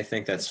 I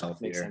think that's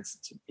healthier. Makes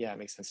sense. It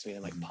makes sense to me.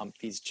 And like pump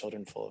these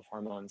children full of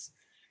hormones.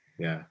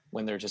 Yeah.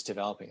 When they're just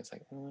developing, it's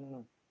like, oh, I don't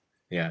know.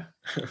 Yeah.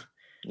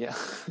 Yeah.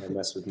 Don't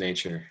mess with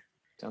nature.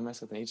 Don't mess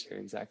with nature,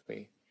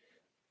 exactly.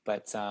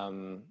 But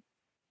can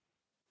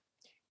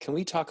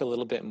we talk a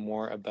little bit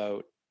more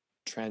about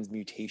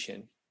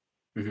transmutation?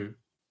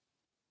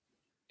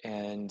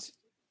 And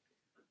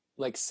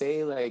like,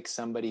 say like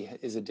somebody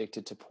is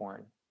addicted to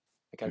porn.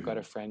 Like I've got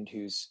a friend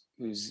who's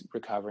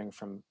recovering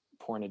from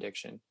porn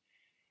addiction.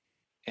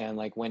 And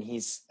like when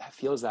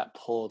feels that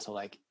pull to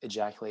like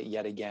ejaculate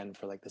yet again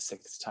for like the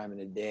 6th time in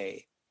a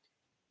day,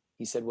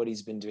 he said what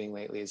he's been doing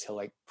lately is he'll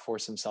like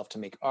force himself to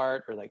make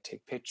art or like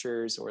take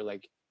pictures or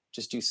like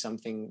just do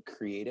something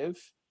creative.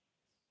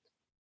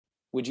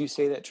 Would you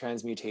say that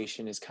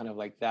transmutation is kind of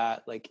like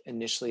that? Like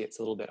initially it's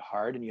a little bit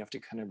hard and you have to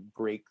kind of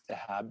break the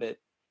habit,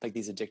 like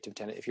these addictive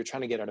tendencies, if you're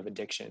trying to get out of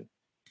addiction.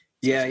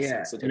 Yeah.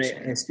 And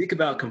I speak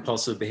about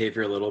compulsive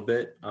behavior a little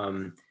bit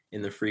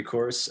in the free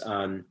course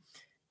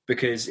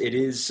because it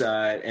is,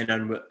 and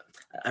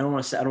I don't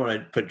want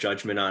to put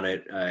judgment on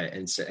it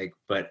and say,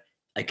 but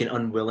like an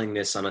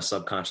unwillingness on a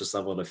subconscious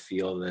level to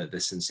feel the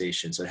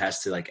sensation. So it has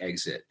to like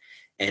exit.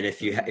 And if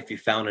you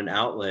found an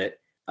outlet,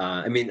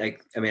 I'm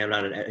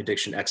not an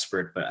addiction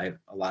expert, but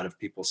a lot of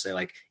people say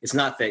like, it's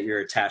not that you're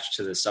attached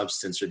to the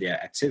substance or the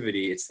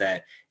activity. It's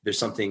that there's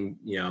something,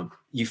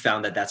 you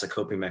found that that's a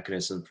coping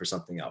mechanism for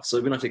something else. So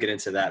we don't have to get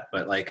into that,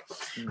 but like,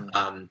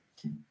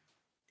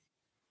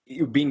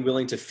 you being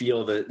willing to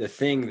feel the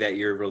thing that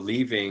you're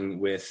relieving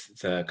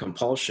with the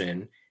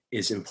compulsion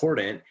is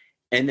important.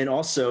 And then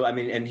also,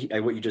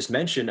 what you just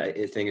mentioned, I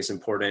think is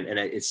important. And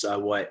it's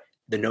what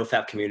the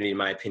NoFap community, in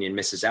my opinion,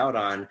 misses out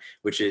on,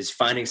 which is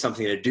finding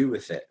something to do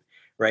with it,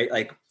 right?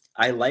 Like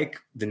I like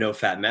the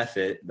NoFap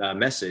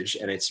message,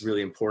 and it's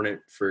really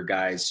important for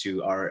guys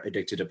who are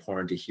addicted to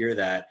porn to hear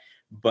that.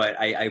 But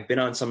I've been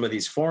on some of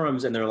these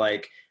forums, and they're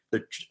like,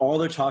 all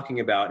they're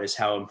talking about is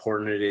how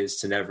important it is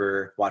to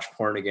never watch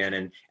porn again.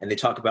 And they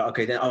talk about,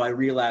 I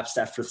relapsed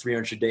after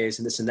 300 days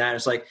and this and that.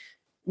 It's like,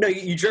 no,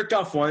 you jerked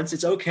off once.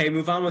 It's okay.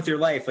 Move on with your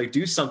life. Like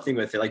do something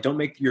with it. Like don't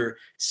make your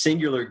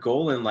singular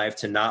goal in life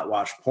to not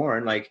watch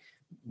porn. Like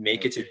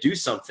make it to do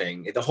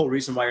something. The whole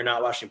reason why you're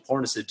not watching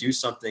porn is to do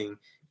something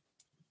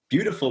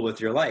beautiful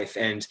with your life.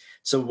 And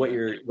so what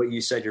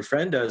you said your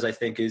friend does, I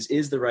think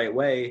is the right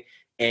way.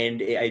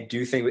 And I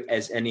do think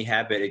as any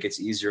habit, it gets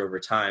easier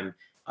over time.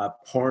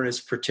 Porn is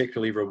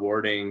particularly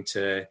rewarding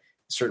to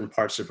certain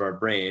parts of our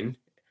brain.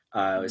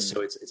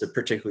 So it's a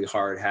particularly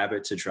hard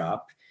habit to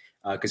drop.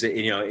 Because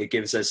it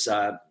gives us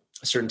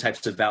certain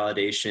types of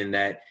validation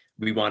that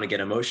we want to get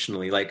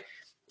emotionally. Like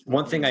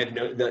one thing I've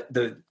known,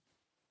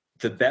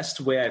 the best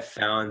way I've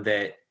found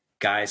that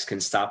guys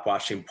can stop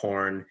watching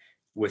porn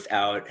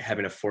without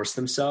having to force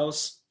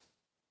themselves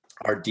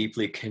are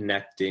deeply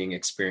connecting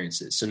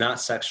experiences. So not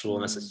sexual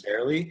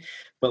necessarily,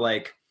 but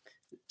like,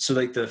 so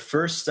like the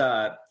first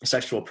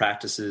sexual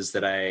practice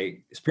I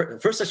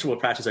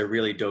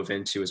really dove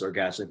into is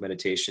orgasmic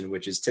meditation,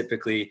 which is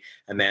typically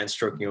a man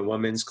stroking a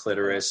woman's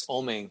clitoris.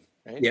 Oming,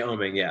 right? Yeah,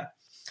 oming, yeah.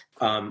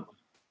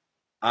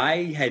 I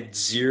had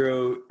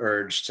zero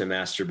urge to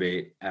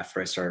masturbate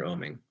after I started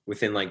oming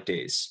within like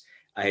days.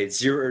 I had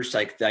zero urge.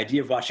 Like the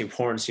idea of watching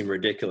porn seemed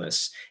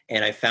ridiculous.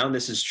 And I found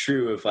this is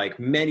true of like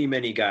many,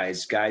 many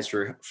guys. Guys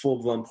were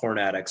full-blown porn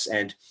addicts,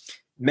 and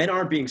men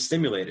aren't being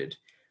stimulated.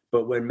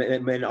 But when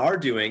men are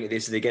doing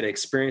it, they get an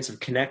experience of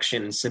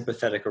connection and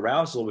sympathetic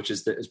arousal, which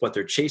is what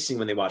they're chasing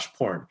when they watch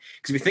porn.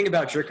 Because if you think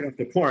about jerking off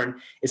to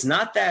porn, it's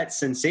not that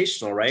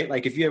sensational, right?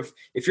 Like if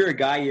you're a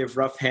guy, you have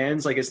rough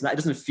hands, like it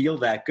doesn't feel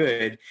that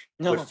good.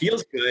 No. What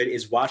feels good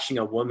is watching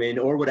a woman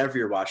or whatever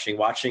you're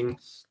watching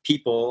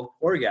people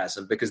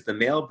orgasm, because the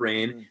male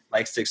brain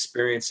likes to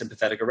experience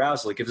sympathetic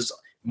arousal. It gives us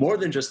more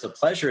than just the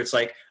pleasure. It's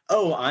like,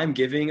 oh, I'm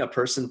giving a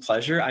person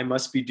pleasure, I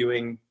must be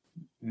doing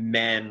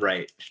man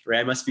right?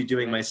 I must be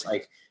doing my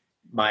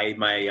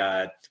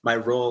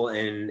role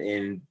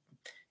in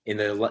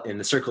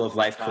the circle of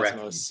life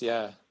correctly.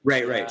 Yeah.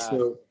 Right. Yeah.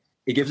 So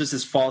it gives us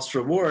this false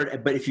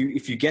reward, but if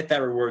you get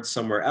that reward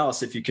somewhere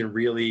else, if you can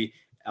really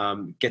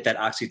get that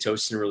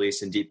oxytocin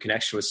release and deep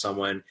connection with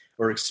someone,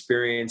 or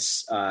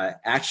experience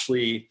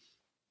actually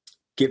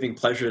giving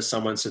pleasure to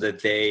someone so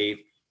that they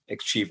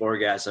achieve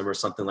orgasm or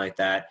something like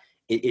that,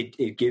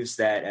 it gives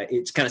that,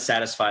 it kind of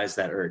satisfies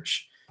that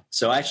urge.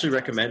 So I actually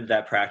recommend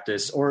that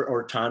practice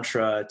or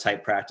Tantra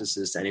type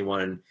practices to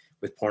anyone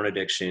with porn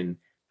addiction.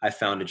 I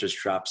found it just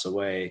drops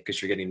away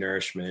because you're getting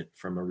nourishment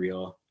from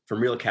real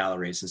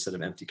calories instead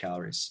of empty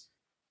calories.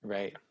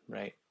 Right.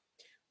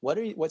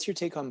 What's your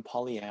take on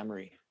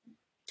polyamory?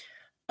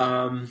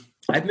 I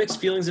have mixed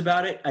feelings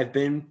about it. I've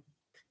been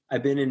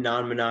in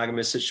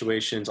non-monogamous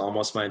situations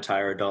almost my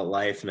entire adult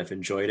life, and I've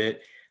enjoyed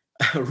it.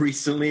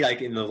 Recently,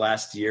 like in the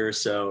last year or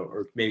so,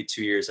 or maybe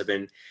 2 years, I've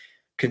been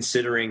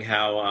considering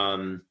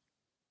how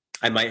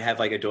I might have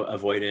like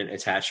avoidant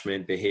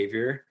attachment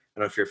behavior. I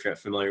don't know if you're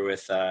familiar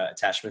with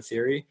attachment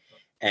theory,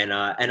 and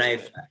I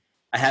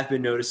have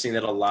been noticing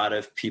that a lot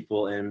of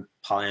people in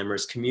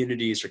polyamorous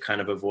communities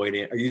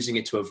are using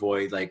it to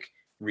avoid like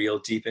real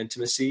deep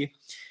intimacy.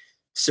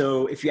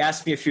 So if you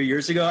asked me a few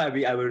years ago,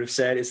 I would have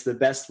said it's the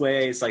best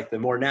way. It's like the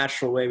more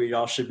natural way. We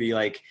all should be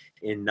like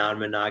in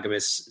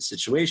non-monogamous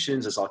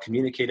situations. Let's all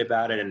communicate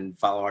about it and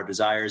follow our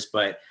desires.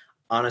 But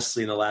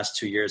honestly, in the last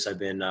 2 years, I've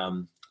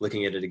been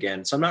looking at it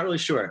again. So I'm not really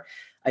sure.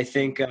 I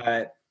think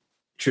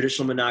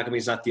traditional monogamy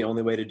is not the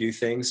only way to do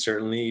things.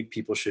 Certainly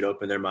people should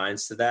open their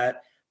minds to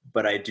that.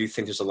 But I do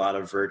think there's a lot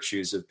of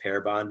virtues of pair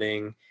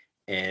bonding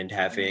and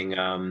having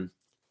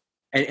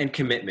and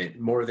commitment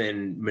more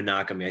than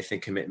monogamy. I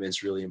think commitment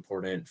is really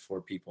important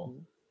for people.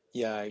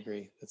 Yeah, I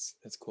agree. That's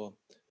cool.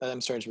 I'm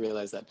starting to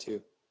realize that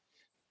too.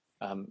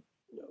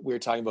 We were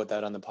talking about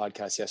that on the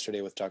podcast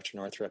yesterday with Dr.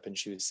 Northrup, and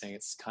she was saying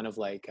it's kind of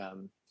like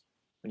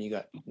when you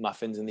got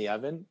muffins in the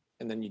oven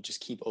and then you just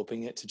keep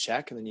opening it to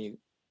check, and then the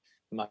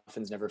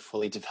muffins never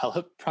fully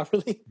develop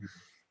properly.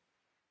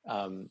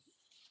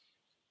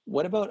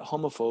 What about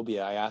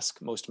homophobia? I ask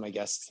most of my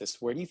guests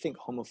this. Where do you think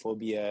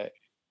homophobia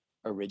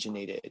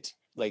originated?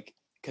 Like,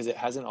 because it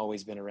hasn't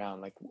always been around.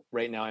 Like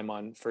right now I'm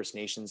on First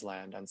Nations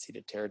land,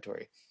 unceded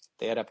territory.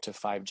 They had up to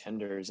 5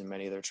 genders in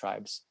many of their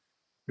tribes.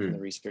 In the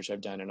research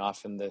I've done, and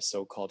often the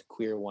so-called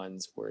queer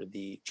ones were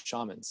the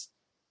shamans.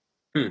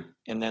 And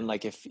then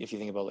like if you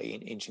think about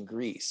like ancient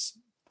Greece,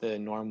 the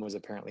norm was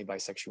apparently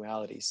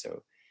bisexuality.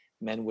 So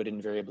men would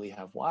invariably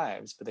have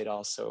wives, but they'd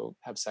also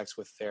have sex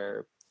with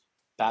their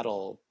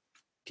battle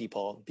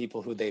people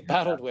who they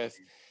battled with,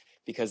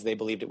 because they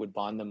believed it would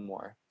bond them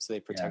more. So they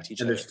protect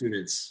each other. And their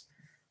students.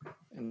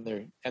 And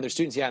their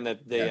students, and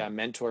the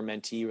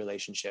mentor-mentee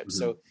relationship.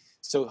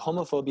 So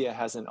homophobia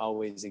hasn't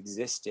always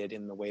existed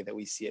in the way that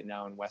we see it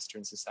now in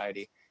Western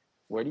society.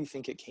 Where do you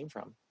think it came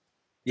from?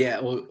 Yeah,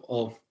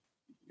 well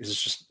this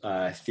is just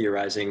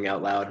theorizing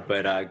out loud,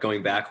 but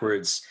going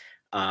backwards,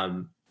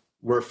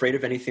 we're afraid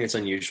of anything that's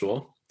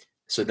unusual.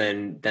 So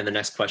then the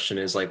next question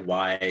is like,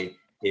 why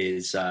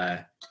is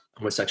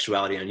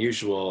homosexuality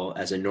unusual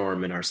as a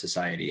norm in our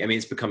society? I mean,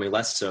 it's becoming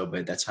less so,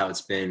 but that's how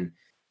it's been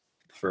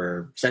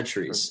for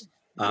centuries.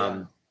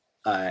 And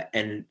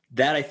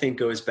that I think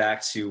goes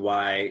back to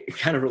why,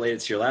 kind of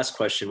related to your last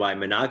question, why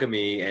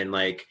monogamy and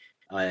like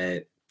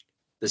the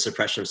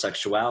suppression of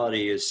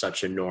sexuality is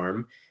such a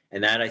norm.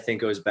 And that I think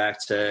goes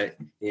back to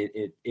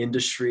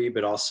industry,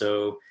 but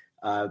also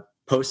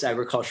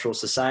post-agricultural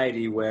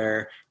society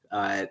where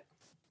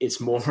it's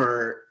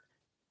more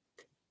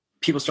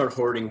people start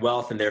hoarding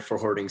wealth and therefore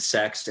hoarding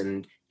sex,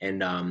 and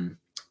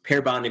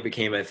pair bonding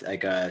became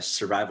a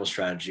survival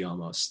strategy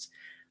almost.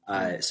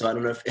 So I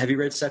don't know have you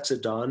read Sex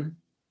at Dawn?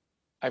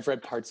 I've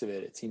read parts of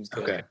it. It seems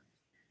good. Okay.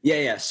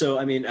 Yeah. So,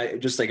 I mean,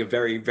 just like a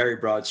very, very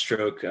broad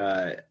stroke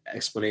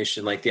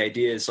explanation. Like the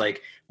idea is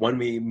like when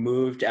we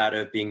moved out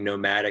of being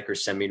nomadic or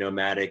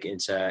semi-nomadic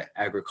into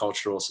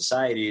agricultural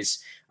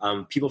societies,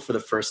 people for the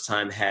first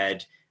time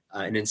had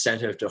an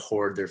incentive to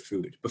hoard their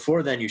food.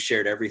 Before then, you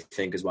shared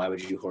everything because why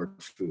would you hoard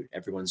food?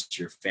 Everyone's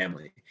your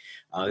family.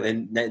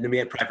 Right. Then we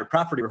had private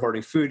property, we're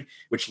hoarding food,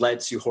 which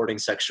led to hoarding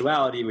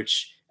sexuality,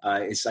 which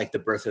is like the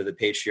birth of the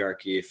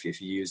patriarchy, if you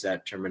use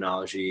that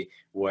terminology,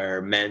 where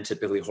men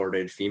typically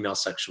hoarded female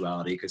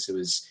sexuality because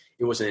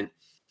it wasn't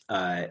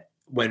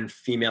when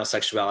female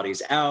sexuality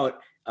is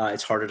out,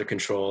 it's harder to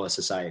control a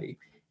society,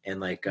 and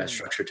like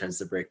structure tends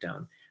to break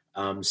down.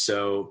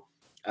 So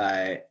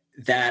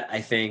that I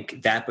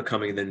think that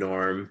becoming the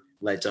norm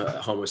led to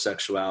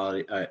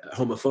homosexuality,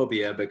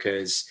 homophobia,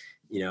 because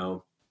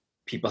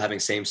people having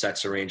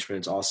same-sex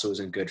arrangements also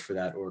isn't good for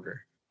that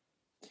order.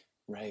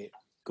 Right.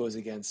 Goes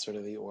against sort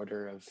of the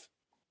order of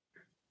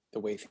the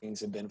way things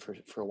have been for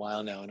a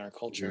while now in our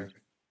culture.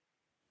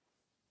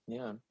 Mm-hmm.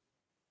 Yeah.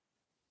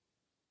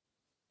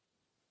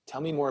 Tell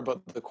me more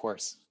about the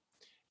course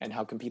and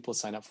how can people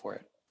sign up for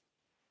it?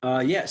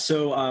 Yeah.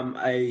 So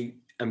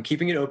I'm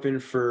keeping it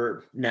open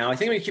for now. I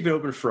think I'm gonna keep it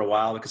open for a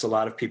while because a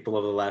lot of people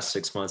over the last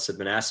 6 months have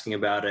been asking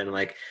about it, and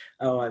like,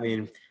 I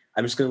mean,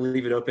 I'm just going to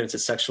leave it open. It's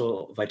at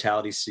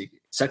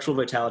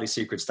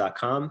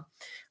sexualvitalitysecrets.com.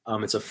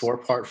 It's a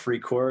 4-part free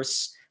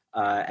course.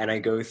 And I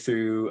go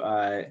through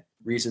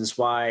reasons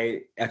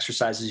why,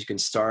 exercises you can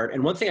start.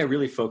 And one thing I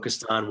really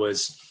focused on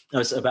was, I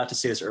was about to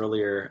say this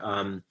earlier,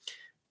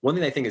 one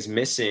thing I think is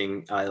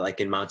missing, like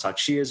in Mantak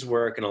Chia's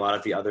work and a lot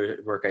of the other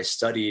work I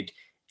studied,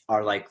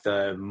 are like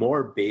the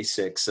more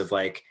basics of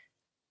like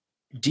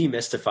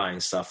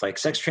demystifying stuff. Like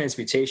sex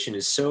transmutation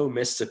is so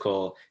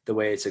mystical the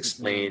way it's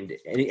explained.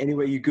 Any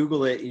way you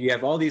Google it, you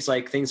have all these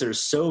like things that are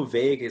so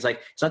vague. It's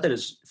like, it's not that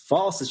it's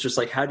false, it's just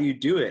like, how do you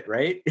do it,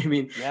 right? I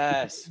mean,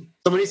 yes,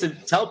 someone needs to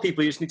tell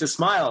people you just need to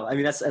smile. I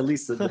mean, that's at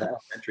least the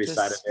elementary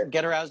side of it.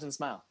 Get aroused and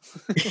smile.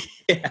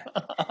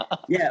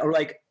 Yeah. Or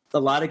like a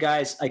lot of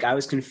guys, like I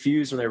was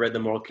confused when I read the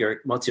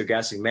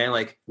multi-orgasmic man,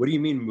 like, what do you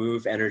mean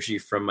move energy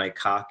from my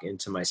cock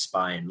into my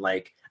spine?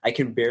 Like, I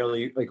can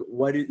barely, like,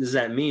 what does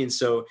that mean?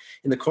 So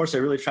in the course, I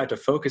really tried to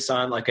focus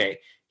on, like, okay,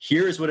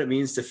 here's what it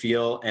means to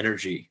feel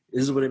energy.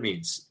 This is what it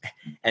means.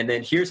 And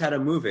then here's how to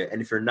move it.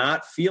 And if you're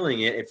not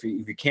feeling it, if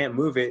you can't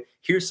move it,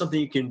 here's something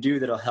you can do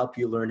that'll help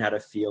you learn how to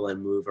feel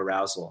and move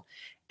arousal.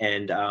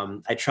 And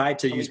I tried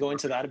to use... Can we go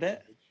into that a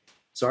bit?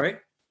 Sorry?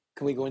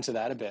 Can we go into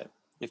that a bit?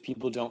 If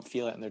people don't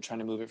feel it and they're trying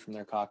to move it from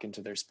their cock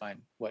into their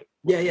spine, what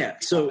Yeah.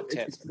 So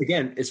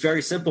again, it's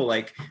very simple.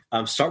 Like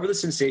start with a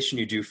sensation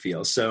you do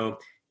feel. So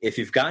if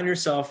you've gotten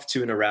yourself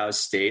to an aroused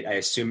state, I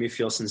assume you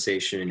feel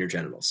sensation in your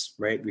genitals,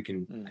 right?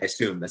 I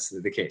assume that's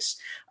the case.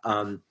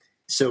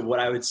 So what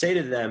I would say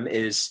to them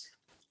is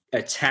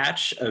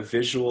attach a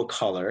visual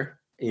color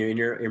in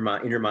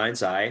your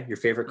mind's eye, your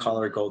favorite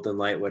color, golden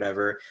light,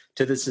 whatever,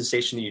 to the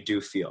sensation you do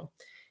feel.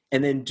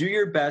 And then do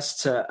your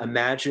best to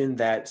imagine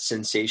that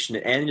sensation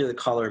and the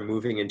color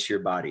moving into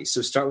your body.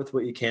 So start with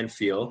what you can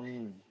feel.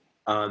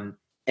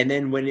 And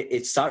then when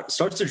it starts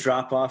to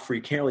drop off where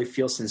you can't really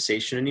feel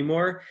sensation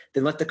anymore,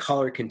 then let the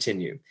color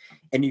continue.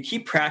 And you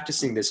keep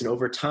practicing this. And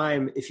over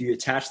time, if you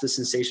attach the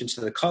sensation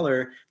to the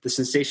color, the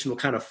sensation will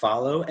kind of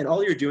follow. And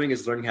all you're doing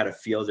is learning how to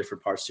feel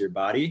different parts of your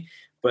body.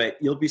 But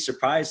you'll be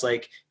surprised,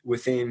 like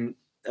within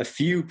a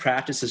few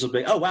practices, you'll be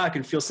like, oh, wow, I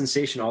can feel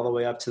sensation all the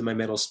way up to my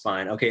middle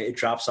spine. Okay, it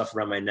drops off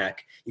around my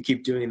neck. You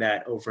keep doing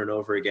that over and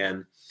over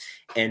again.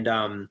 And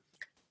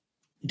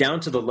down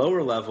to the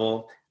lower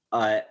level,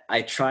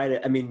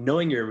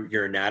 knowing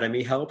your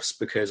anatomy helps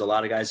because a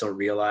lot of guys don't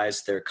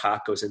realize their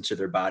cock goes into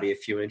their body a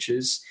few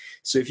inches.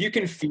 So if you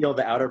can feel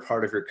the outer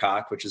part of your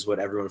cock, which is what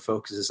everyone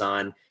focuses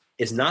on,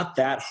 it's not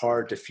that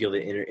hard to feel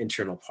the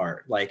internal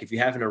part. Like if you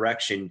have an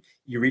erection,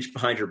 you reach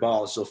behind your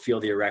balls, you'll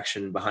feel the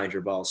erection behind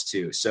your balls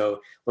too.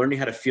 So learning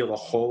how to feel the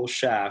whole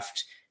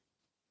shaft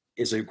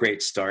is a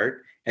great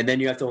start. And then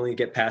you have to only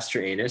get past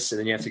your anus, and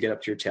then you have to get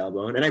up to your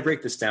tailbone. And I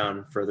break this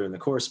down further in the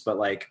course, but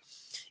like,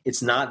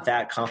 it's not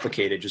that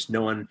complicated. Just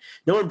no one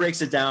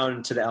breaks it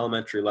down to the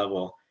elementary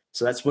level.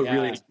 So that's what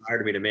really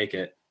inspired me to make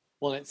it.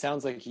 Well, it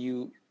sounds like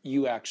you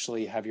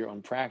actually have your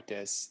own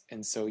practice,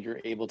 and so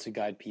you're able to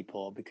guide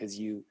people because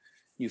you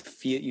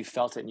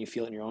felt it and you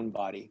feel it in your own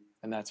body.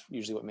 And that's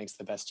usually what makes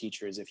the best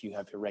teachers, if you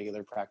have a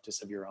regular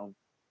practice of your own.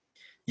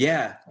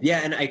 Yeah.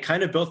 And I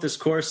kind of built this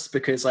course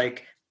because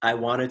like I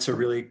wanted to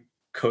really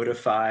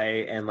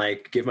codify and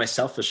like give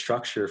myself a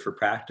structure for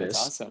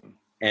practice. That's awesome.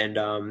 And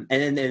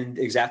then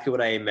exactly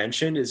what I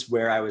mentioned is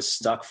where I was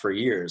stuck for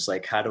years.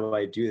 Like, how do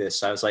I do this?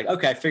 So I was like,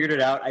 okay, I figured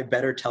it out. I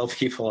better tell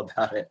people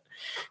about it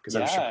because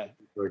I'm sure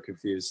people are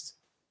confused.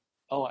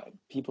 Oh,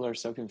 people are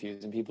so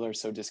confused and people are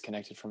so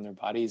disconnected from their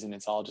bodies, and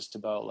it's all just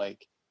about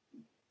like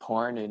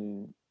porn,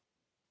 and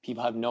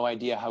people have no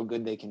idea how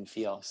good they can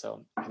feel.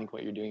 So I think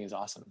what you're doing is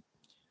awesome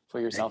for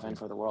yourself and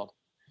for the world.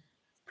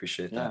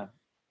 Appreciate that.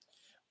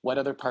 What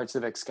other parts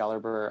of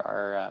Excalibur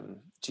are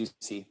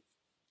juicy?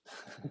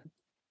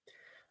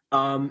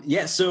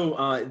 Yeah,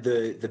 so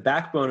the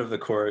backbone of the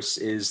course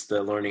is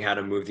the learning how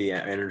to move the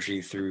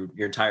energy through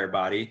your entire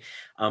body.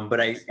 But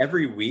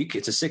every week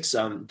it's a six.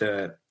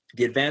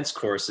 The advanced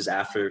course is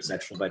after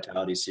Sexual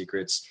Vitality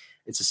Secrets.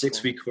 It's a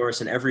 6 week course,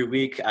 and every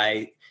week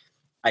I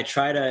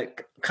try to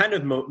kind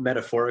of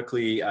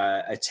metaphorically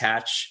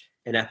attach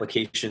an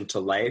application to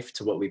life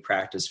to what we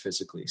practice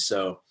physically.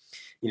 So,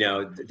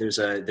 there's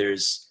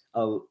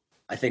a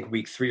I think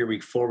week 3 or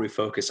week 4, we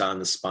focus on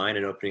the spine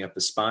and opening up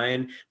the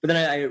spine. But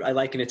then I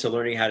liken it to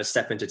learning how to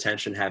step into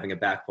tension, having a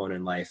backbone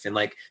in life. And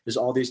like, there's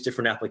all these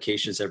different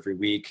applications every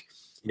week.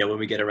 When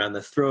we get around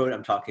the throat,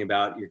 I'm talking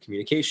about your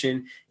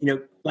communication,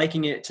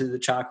 liking it to the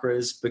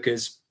chakras,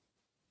 because,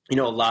 a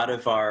lot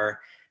of our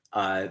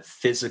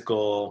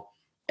physical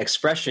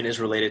expression is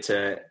related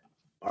to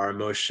our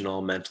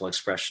emotional, mental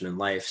expression in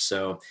life.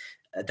 So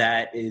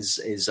that is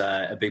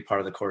a big part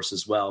of the course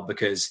as well,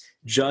 because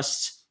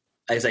just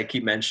as I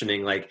keep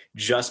mentioning, like,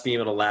 just being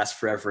able to last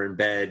forever in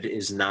bed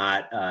is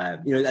not,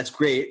 that's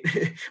great,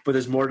 but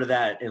there's more to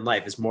that in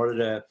life. It's more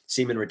to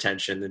semen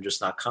retention than just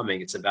not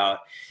coming. It's about,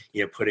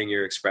 putting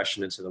your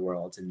expression into the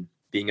world and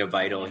being a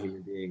vital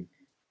human being.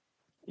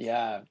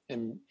 Yeah.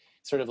 And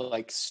sort of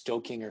like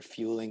stoking or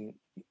fueling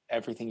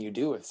everything you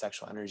do with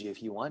sexual energy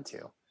if you want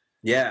to.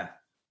 Yeah.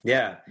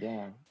 Yeah.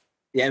 Yeah.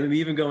 Yeah, I mean, we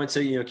even go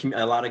into,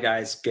 a lot of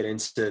guys get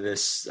into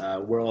this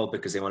world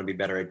because they want to be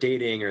better at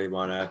dating, or they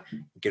want to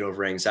get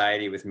over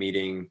anxiety with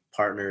meeting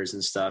partners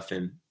and stuff.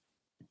 And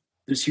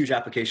there's huge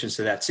applications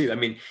to that too. I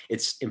mean,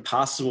 it's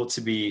impossible to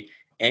be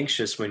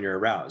anxious when you're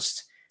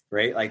aroused,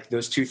 right? Like,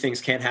 those two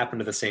things can't happen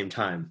at the same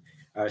time.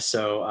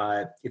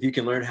 So if you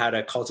can learn how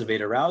to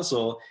cultivate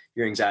arousal,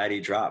 your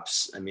anxiety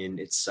drops. I mean,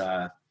 it's,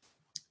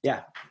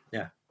 yeah.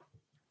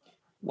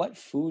 What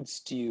foods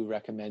do you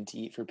recommend to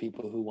eat for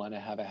people who want to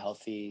have a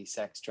healthy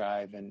sex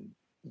drive and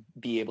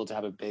be able to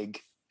have a big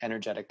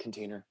energetic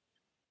container?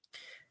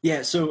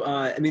 Yeah, so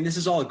I mean, this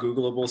is all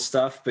Googleable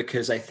stuff,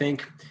 because I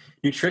think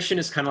nutrition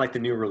is kind of like the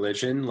new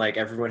religion. Like,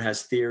 everyone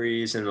has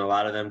theories, and a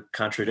lot of them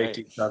contradict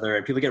each other,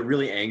 and people get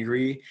really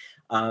angry.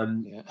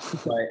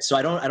 But so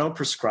I don't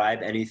prescribe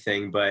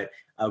anything, but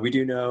we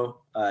do know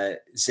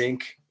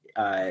zinc,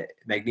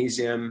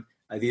 magnesium.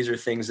 These are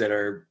things that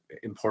are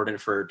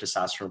important for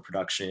testosterone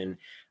production.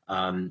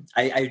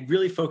 I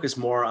really focus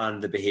more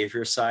on the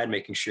behavior side,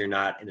 making sure you're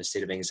not in a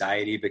state of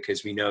anxiety,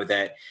 because we know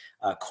that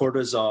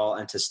cortisol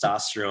and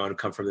testosterone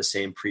come from the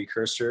same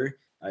precursor,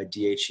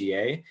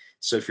 DHEA.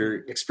 So if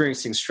you're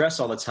experiencing stress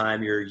all the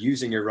time, you're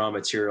using your raw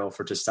material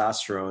for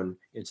testosterone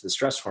into the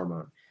stress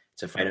hormone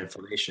to fight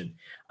inflammation.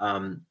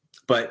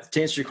 But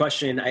to answer your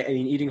question, I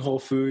mean, eating whole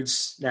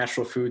foods,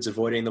 natural foods,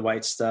 avoiding the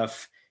white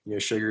stuff,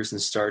 sugars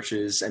and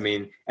starches. I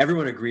mean,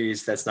 everyone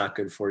agrees that's not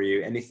good for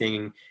you.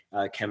 Anything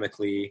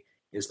chemically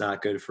is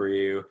not good for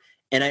you.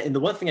 And the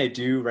one thing I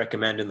do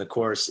recommend in the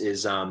course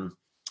is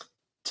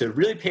to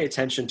really pay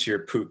attention to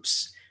your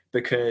poops,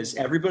 because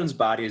everyone's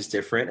body is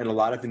different, and a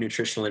lot of the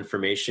nutritional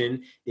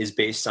information is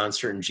based on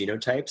certain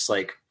genotypes.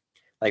 Like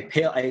I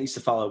used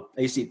to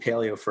eat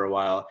paleo for a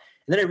while,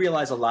 and then I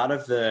realized a lot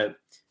of the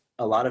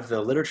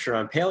literature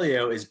on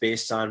paleo is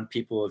based on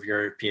people of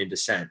European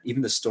descent.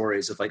 Even the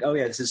stories of like, oh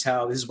yeah, this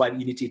is why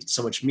you need to eat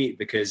so much meat,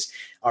 because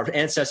our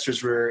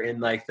ancestors were in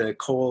like the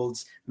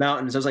cold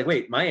mountains. I was like,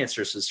 wait, my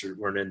ancestors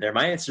weren't in there.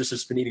 My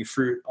ancestors have been eating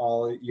fruit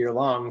all year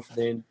long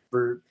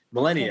for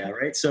millennia,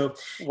 right? So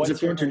it's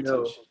important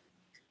to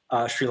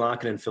know Sri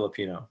Lankan and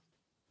Filipino.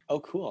 Oh,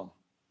 cool.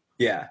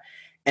 Yeah.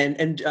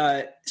 And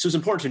so it's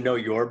important to know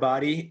your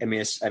body. I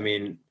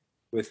mean,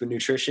 with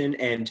nutrition,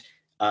 and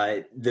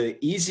the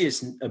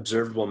easiest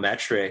observable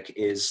metric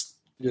is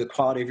the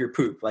quality of your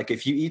poop. Like,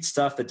 if you eat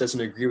stuff that doesn't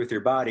agree with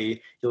your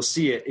body, you'll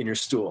see it in your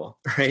stool,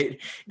 right?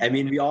 I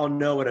mean, we all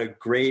know what a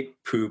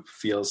great poop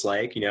feels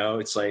like.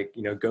 It's like,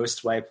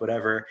 ghost wipe,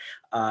 whatever.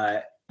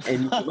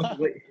 And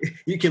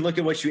you can look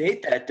at what you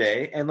ate that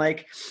day. And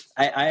like,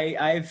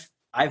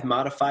 I've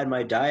modified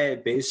my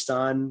diet based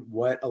on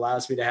what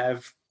allows me to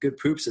have good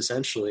poops,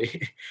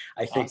 essentially.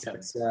 I think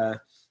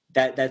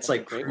that's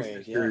like proof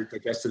that your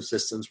digestive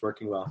system's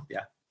working well.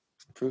 Yeah.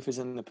 Proof is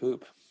in the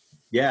poop.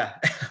 Yeah.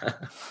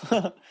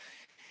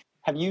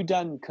 Have you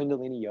done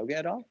Kundalini yoga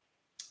at all?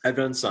 I've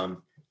done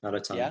some, not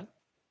a ton. Yeah.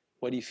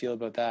 What do you feel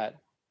about that?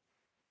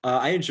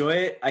 I enjoy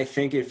it. I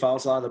think it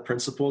follows a lot of the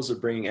principles of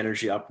bringing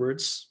energy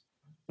upwards.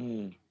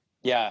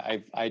 Yeah.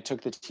 I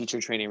took the teacher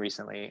training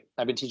recently.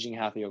 I've been teaching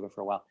hatha yoga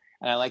for a while,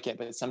 and I like it,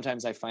 but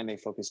sometimes I find they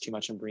focus too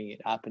much on bringing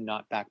it up and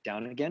not back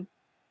down again.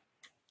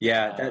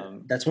 Yeah,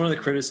 that's one of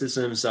the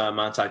criticisms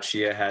Mantak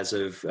Chia has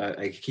of,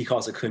 he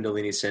calls it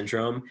Kundalini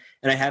syndrome.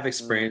 And I have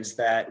experienced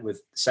that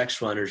with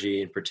sexual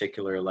energy in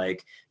particular.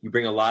 Like, you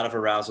bring a lot of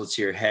arousal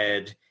to your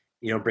head,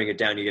 you don't bring it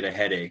down, you get a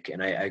headache.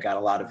 And I got a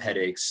lot of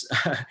headaches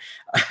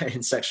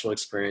in sexual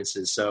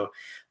experiences. So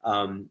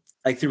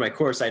like, through my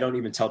course, I don't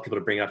even tell people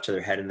to bring it up to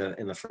their head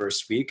in the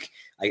first week.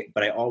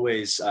 But I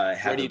always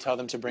have. Where do you tell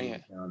them to bring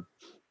it?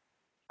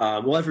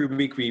 Well, every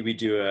week we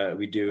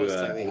do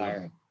slightly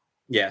higher.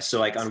 Yeah, so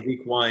like on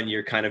week 1,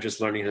 you're kind of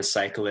just learning to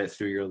cycle it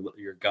through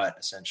your gut,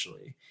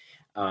 essentially.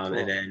 Cool.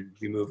 And then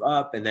we move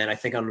up. And then I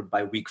think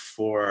by week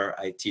 4,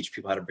 I teach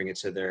people how to bring it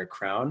to their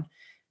crown.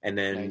 And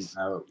then Nice.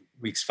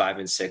 weeks 5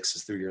 and 6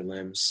 is through your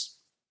limbs.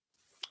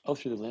 Oh,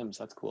 through the limbs.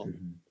 That's cool.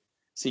 Mm-hmm.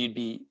 So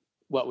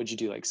what would you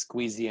do? Like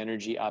squeeze the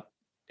energy up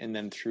and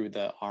then through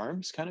the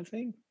arms kind of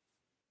thing?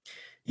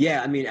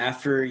 Yeah, I mean,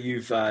 after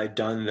you've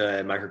done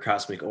the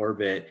microcosmic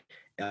orbit,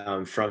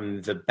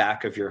 from the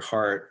back of your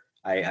heart,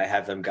 I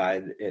have them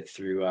guide it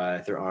through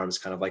their arms,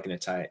 kind of like in a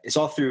tie. It's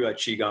all through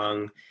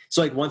Qigong.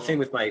 So like one thing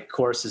with my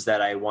course is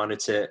that I wanted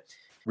to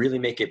really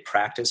make it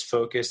practice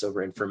focused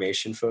over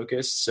information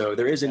focused. So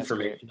there is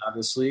information,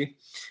 obviously,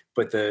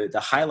 but the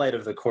highlight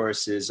of the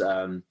course is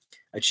a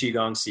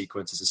Qigong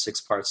sequence. It's a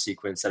 6-part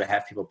sequence that I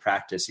have people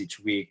practice each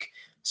week.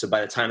 So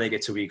by the time they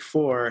get to week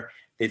 4,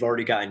 they've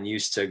already gotten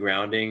used to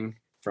grounding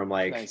from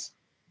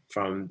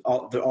from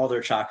all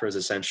their chakras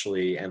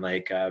essentially, and by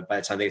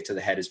the time they get to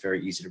the head, it's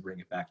very easy to bring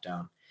it back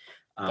down.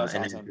 That's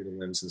and awesome. then through the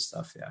limbs and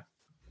stuff. Yeah.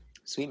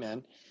 Sweet,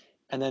 man.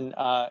 And then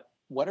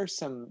what are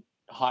some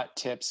hot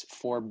tips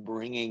for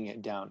bringing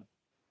it down,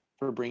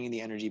 for bringing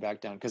the energy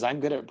back down? Because I'm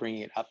good at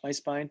bringing it up my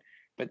spine,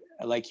 but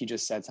like you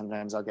just said,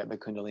 sometimes I'll get the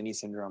Kundalini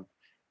syndrome,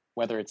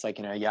 whether it's like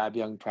in a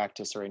Yabyung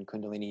practice or in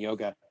Kundalini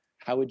yoga.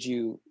 What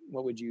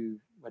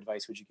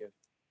advice would you give?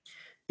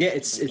 Yeah,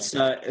 it's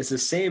the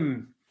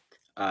same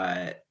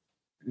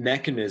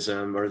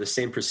mechanism or the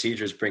same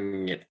procedures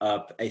bringing it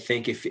up. I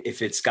think if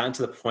it's gotten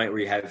to the point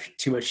where you have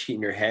too much heat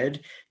in your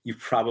head, you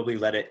probably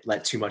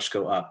let too much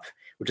go up,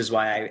 which is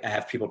why I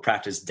have people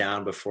practice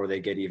down before they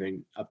get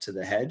even up to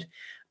the head.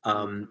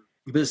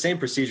 But the same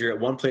procedure,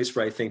 one place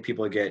where I think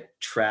people get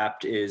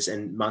trapped is,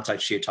 and Mantak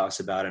Chia talks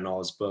about in all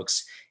his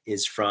books,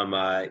 is from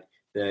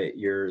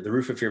the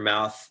roof of your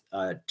mouth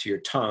to your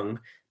tongue,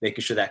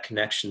 making sure that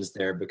connection's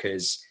there,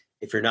 because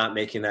if you're not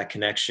making that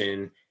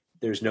connection,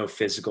 there's no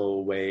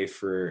physical way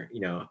for,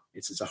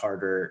 it's a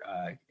harder,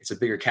 it's a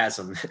bigger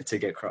chasm to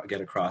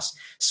get across.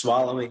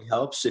 Swallowing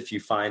helps if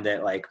you find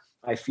that like,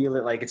 I feel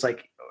it like it's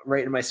like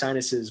right in my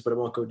sinuses, but it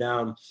won't go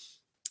down.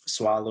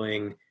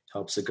 Swallowing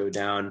helps it go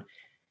down.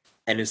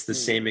 And it's the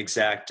same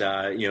exact,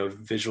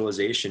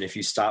 visualization. If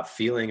you stop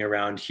feeling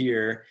around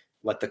here,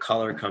 let the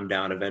color come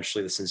down.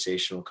 Eventually the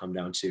sensation will come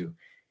down too.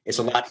 It's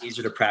a lot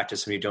easier to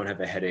practice when you don't have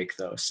a headache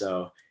though.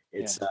 So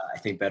it's, I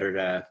think, better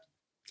to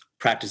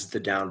practice the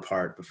down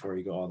part before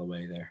you go all the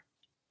way there.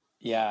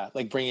 Yeah.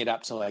 Like bring it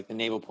up to like the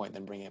navel point,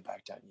 then bring it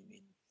back down. You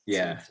mean?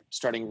 Yeah. So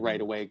starting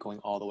right away, going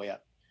all the way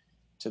up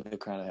to the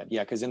crown of the head.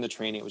 Yeah. Cause in the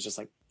training, it was just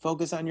like,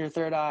 focus on your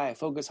third eye,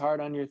 focus hard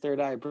on your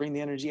third eye, bring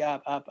the energy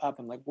up, up, up.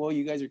 I'm like, whoa,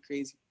 you guys are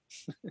crazy.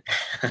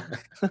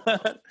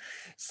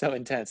 So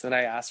intense. Then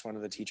I asked one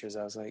of the teachers,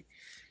 I was like,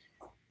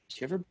 do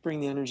you ever bring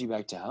the energy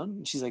back down?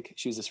 And she's like,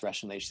 she was this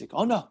Russian lady. She's like,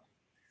 oh no,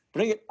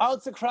 bring it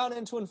out the crown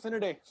into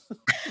infinity.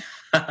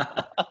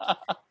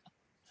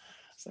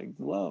 It's like,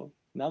 whoa,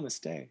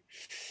 namaste.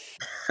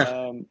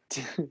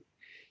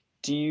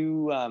 Do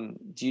you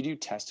do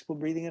testicle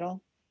breathing at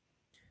all?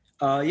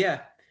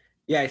 Yeah.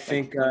 I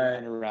think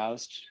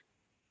unaroused.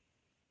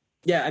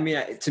 Yeah, I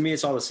mean, to me,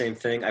 it's all the same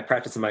thing. I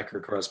practice the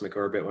microcosmic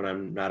orbit when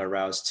I'm not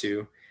aroused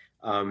too.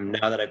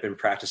 Now that I've been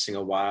practicing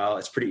a while,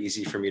 it's pretty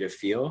easy for me to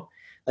feel.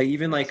 Like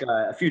even like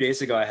a few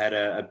days ago, I had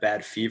a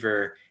bad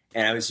fever,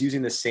 and I was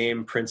using the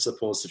same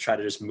principles to try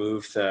to just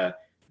move the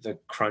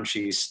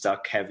crunchy,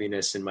 stuck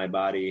heaviness in my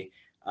body,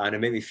 and it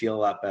made me feel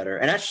a lot better.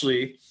 And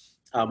actually,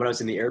 when I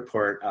was in the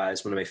airport,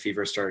 is when my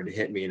fever started to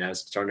hit me, and I was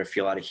starting to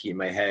feel a lot of heat in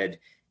my head.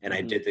 And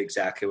I did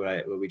exactly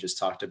what we just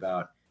talked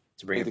about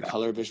to bring like it the back.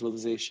 Color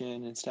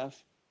visualization and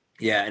stuff.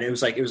 Yeah, and it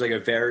was like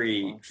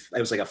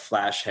a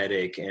flash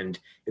headache, and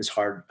it was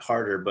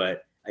harder,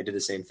 but I did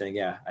the same thing.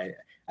 Yeah, I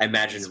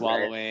imagine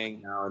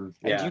swallowing. And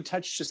do you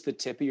touch just the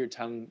tip of your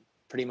tongue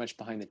pretty much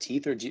behind the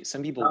teeth, or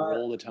some people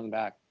roll the tongue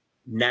back?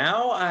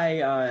 Now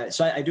I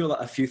do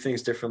a few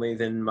things differently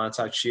than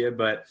Mantak Chia,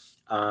 but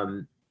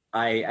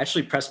I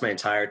actually press my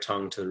entire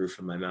tongue to the roof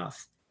of my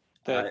mouth.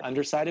 The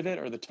underside of it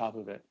or the top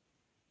of it?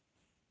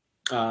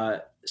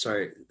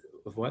 Sorry,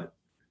 of what?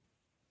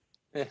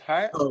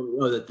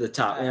 Oh, the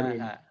top. I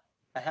mean,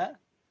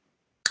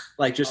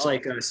 like just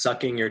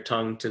sucking your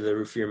tongue to the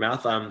roof of your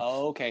mouth.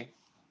 Okay.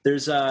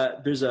 There's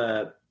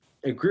a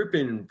group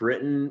in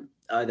Britain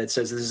that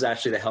says this is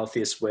actually the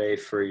healthiest way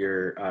for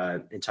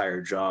your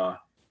entire jaw,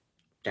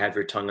 to have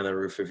your tongue on the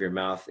roof of your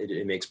mouth.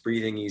 It makes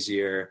breathing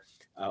easier.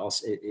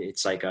 Also,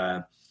 it's like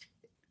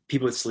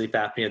people with sleep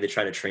apnea, they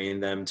try to train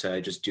them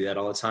to just do that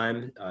all the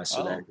time. I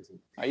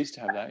used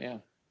to have that.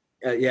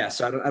 Yeah.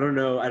 So I don't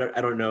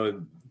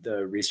know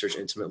the research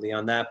intimately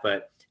on that,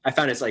 but I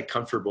found it's like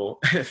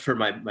comfortable for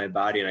my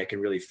body, and I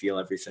can really feel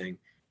everything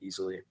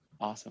easily.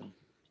 Awesome.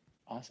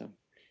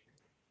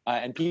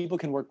 And people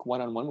can work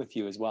one-on-one with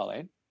you as well,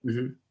 eh?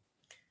 Mm-hmm.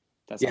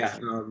 That's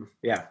awesome.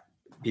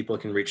 People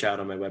can reach out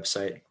on my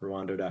website,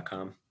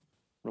 Ruwando.com.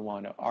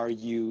 Ruwando,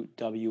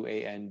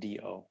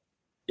 RUWANDO.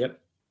 Yep.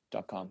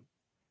 .com.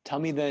 Tell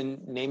me the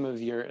name of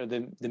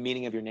the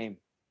meaning of your name.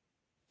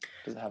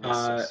 Does it have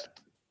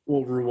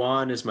well,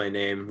 Ruwan is my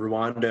name.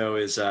 Ruwando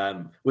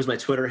was my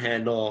Twitter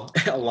handle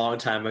a long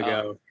time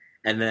ago.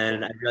 And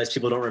then I realized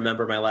people don't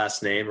remember my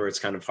last name, or it's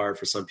kind of hard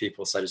for some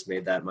people, so I just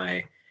made that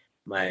my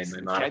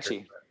moniker.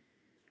 Catchy.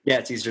 Yeah,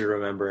 it's easier to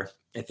remember,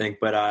 I think.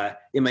 But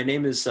yeah, my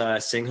name is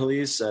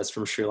Sinhalese. It's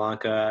from Sri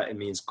Lanka. It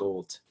means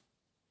gold.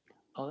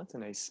 Oh, that's a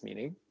nice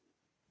meaning.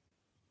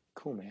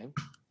 Cool, man.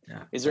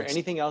 Yeah. Is there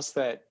anything else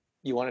that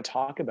you want to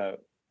talk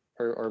about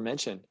or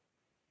mention?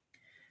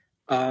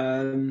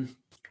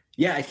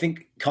 Yeah, I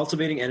think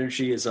cultivating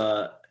energy is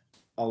a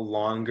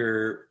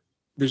longer.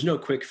 There's no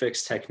quick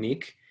fix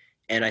technique,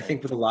 and I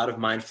think with a lot of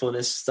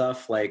mindfulness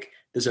stuff, like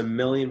there's a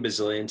million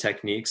bazillion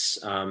techniques.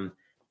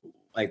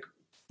 Like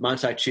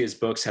Mantak Chia's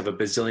books have a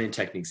bazillion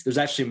techniques. There's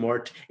actually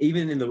more.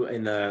 Even in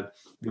the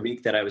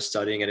week that I was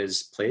studying at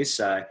his place,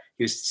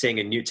 he was saying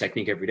a new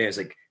technique every day. I was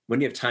like, when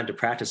do you have time to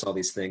practice all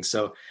these things?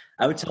 So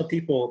I would tell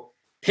people,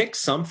 pick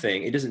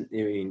something. It doesn't, I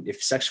mean,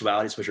 if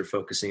sexuality is what you're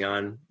focusing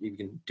on, you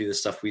can do the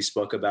stuff we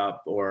spoke about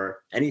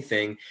or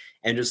anything,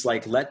 and just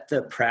like let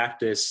the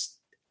practice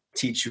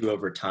teach you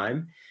over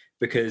time,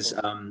 because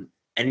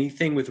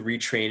anything with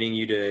retraining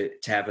you to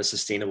have a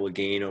sustainable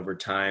gain over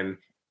time,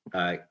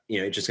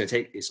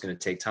 it's going to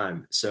take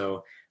time.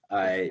 So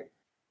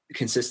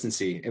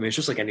consistency. I mean, it's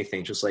just like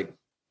anything, just like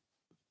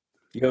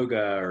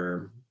yoga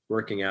or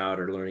working out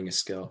or learning a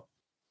skill.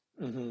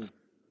 Mm-hmm.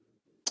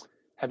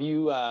 Have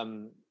you,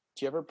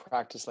 do you ever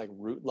practice like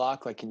root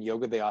lock? Like in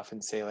yoga, they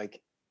often say,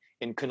 like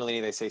in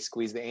Kundalini, they say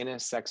squeeze the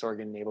anus, sex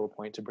organ, navel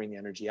point to bring the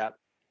energy up.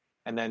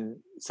 And then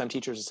some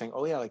teachers are saying,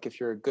 oh yeah, like if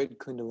you're a good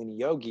Kundalini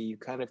yogi, you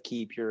kind of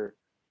keep your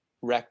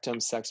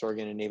rectum, sex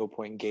organ, and navel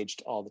point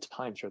engaged all the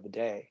time throughout the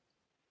day.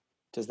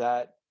 Is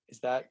that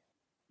a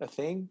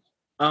thing?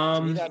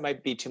 To me, that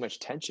might be too much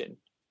tension.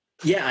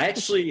 Yeah, I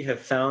actually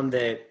have found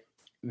that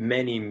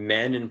many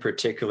men in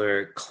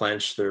particular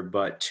clench their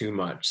butt too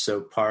much.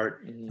 So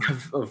part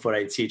of what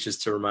I teach is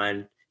to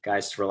remind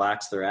guys to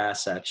relax their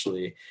ass,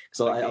 actually.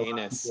 So like a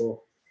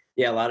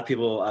lot of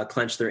people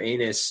clench their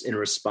anus in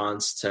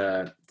response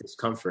to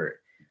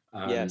discomfort.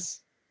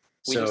 Yes.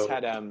 We just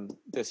had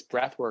this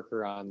breath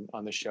worker on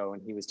the show,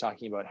 and he was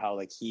talking about how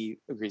like he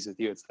agrees with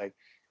you. It's like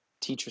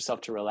teach yourself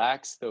to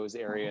relax those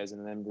areas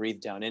and then breathe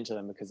down into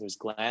them, because there's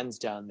glands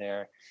down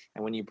there.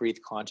 And when you breathe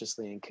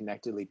consciously and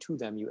connectedly to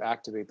them, you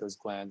activate those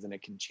glands, and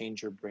it can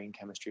change your brain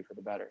chemistry for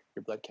the better,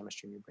 your blood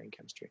chemistry and your brain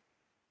chemistry.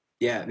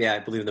 Yeah, I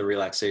believe in the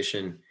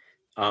relaxation.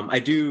 I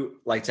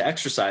do like to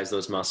exercise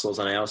those muscles,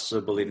 and I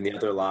also believe in the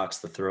other locks,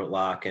 the throat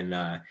lock and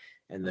the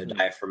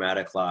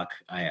diaphragmatic lock.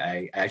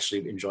 I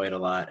actually enjoy it a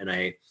lot, and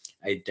I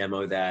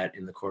demo that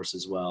in the course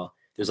as well.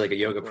 There's like a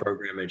yoga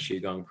program and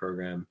qigong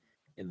program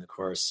in the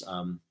course.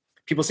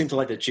 People seem to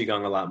like the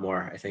qigong a lot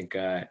more. I think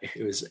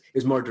it was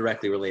more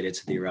directly related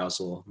to the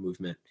arousal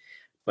movement.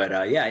 But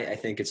I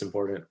think it's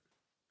important.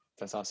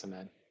 That's awesome,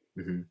 man.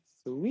 Mm-hmm.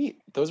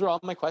 Sweet. Those were all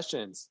my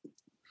questions.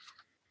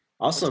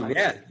 Awesome.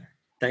 Yeah.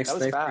 Thanks. That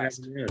was thanks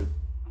fast. for having me on.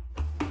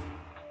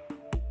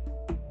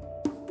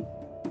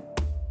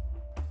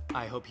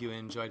 I hope you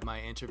enjoyed my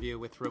interview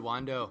with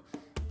Ruwando.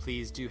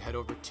 Please do head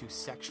over to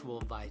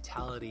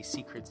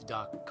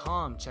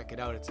sexualvitalitysecrets.com. Check it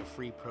out. It's a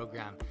free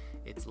program.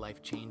 It's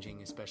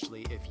life-changing,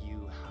 especially if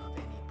you have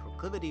any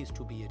proclivities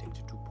to be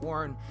addicted to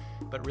porn.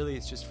 But really,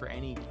 it's just for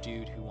any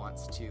dude who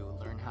wants to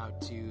learn how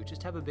to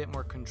just have a bit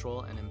more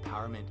control and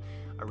empowerment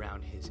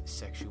around his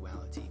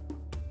sexuality.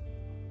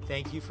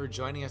 Thank you for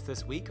joining us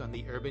this week on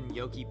the Urban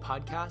Yogi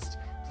Podcast.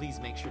 Please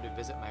make sure to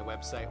visit my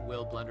website,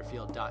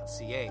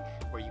 willblunderfield.ca,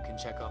 where you can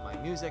check out my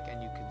music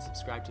and you can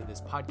subscribe to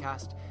this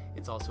podcast.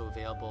 It's also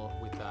available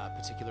with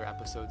particular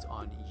episodes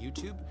on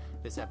YouTube.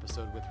 This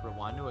episode with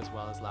Ruwando, as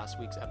well as last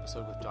week's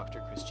episode with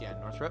Dr. Christiane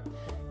Northrup,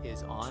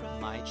 is on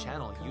my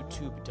channel,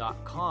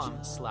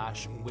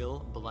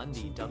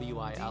 youtube.com/willblundie,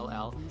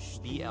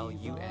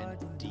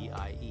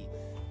 WILLBLUNDIE.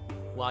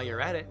 While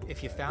you're at it,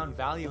 if you found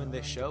value in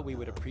this show, we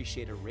would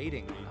appreciate a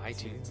rating on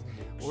iTunes.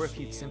 Or if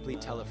you'd simply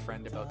tell a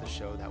friend about the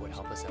show, that would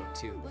help us out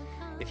too.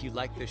 If you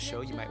like this show,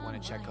 you might want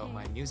to check out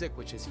my music,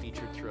 which is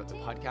featured throughout the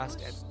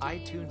podcast at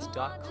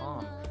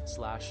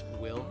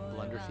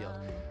itunes.com/willblunderfield.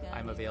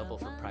 I'm available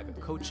for private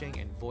coaching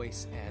in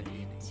voice and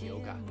in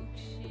yoga.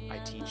 I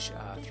teach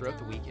throughout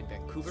the week in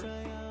Vancouver,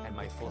 and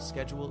my full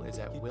schedule is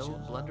at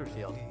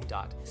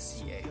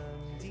willblunderfield.ca.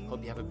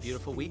 Hope you have a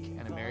beautiful week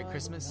and a Merry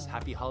Christmas,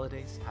 Happy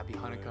Holidays, Happy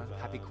Hanukkah,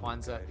 Happy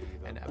Kwanzaa,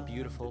 and a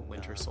beautiful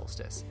winter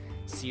solstice.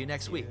 See you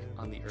next week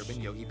on the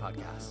Urban Yogi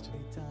Podcast.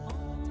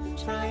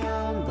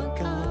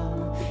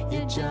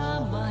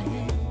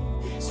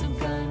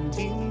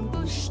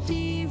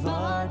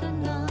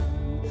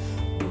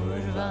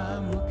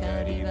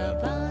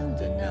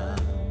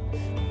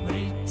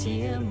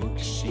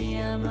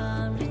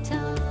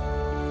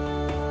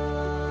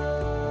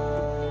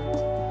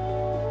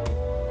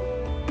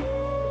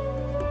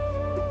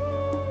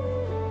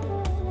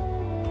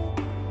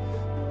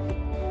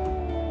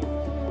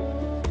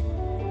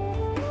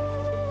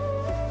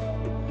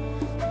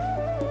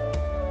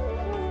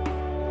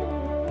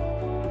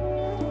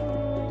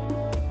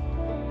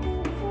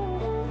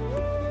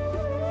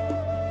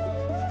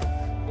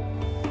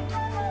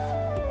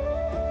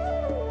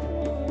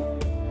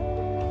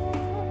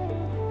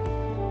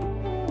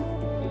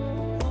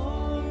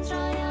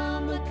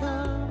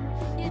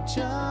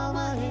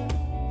 yajamahe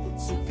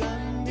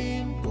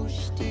sugandhim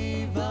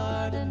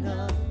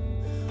pushtivardhanam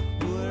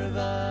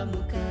urva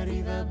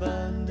mukariva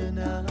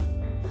bandhanam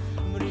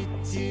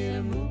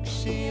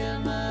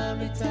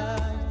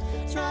mrityurmukshiyamamritat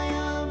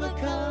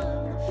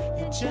trayambakam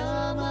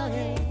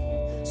yajamahe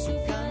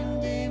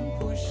sugandhim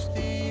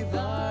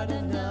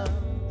pushtivardhanam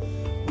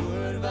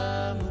urva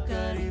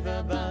mukariva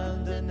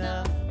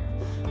bandhanam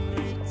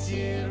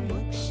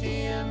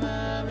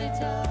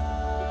mrityurmukshiyamamritat.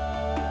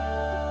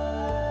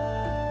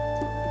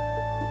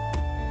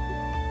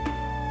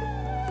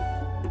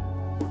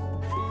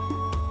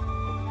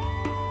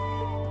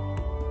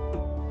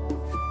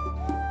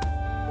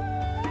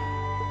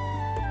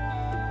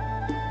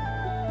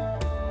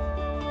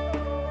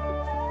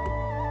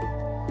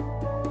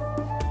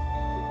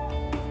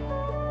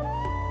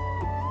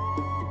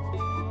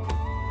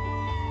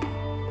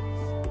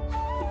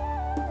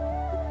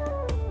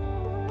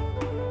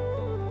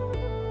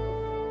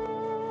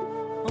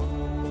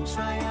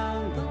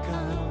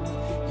 Triambakam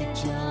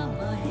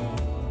yajamahe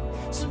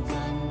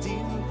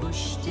sugandhim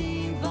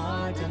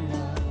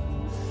pushtivardhanam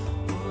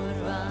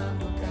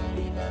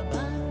urvamukariva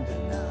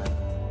bandhanam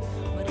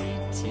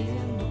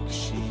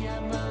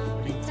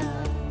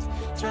mrityurmukshiyamamritat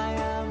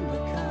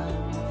Triambakam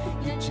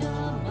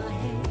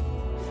yajamahe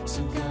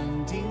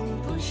sugandhim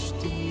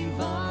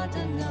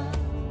pushtivardhanam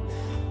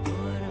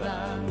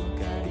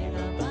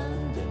urvamukariva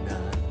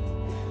bandhanam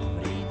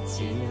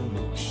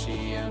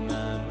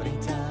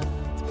mrityurmukshiyamamritat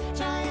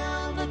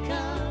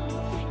Triambakam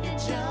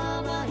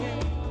yajamahe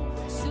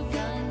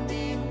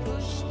sugandhim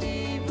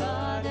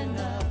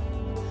pushtivardhanam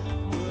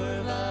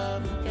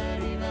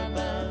urvamukariva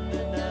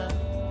bandhanam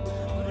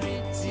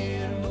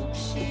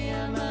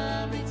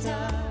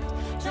mrityurmukshiyamamritat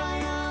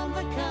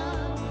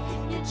Triambakam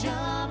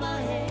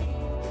yajamahe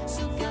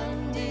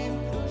sugandhim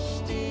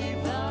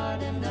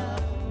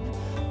pushtivardhanam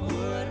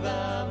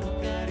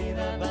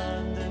urvamukariva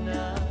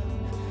bandhanam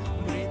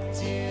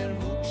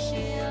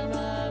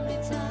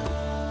mrityurmukshiyamamritat.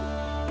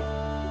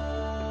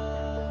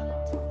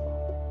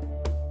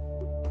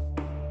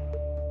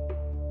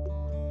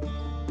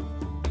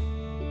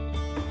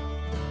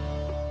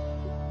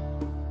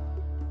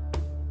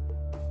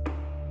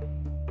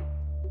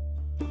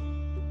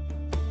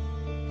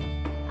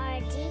 Our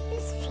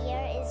deepest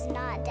fear is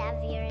not that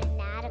we are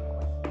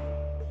inadequate.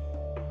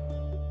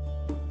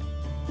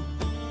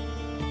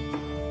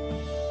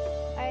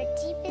 Our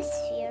deepest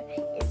fear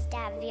is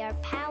that we are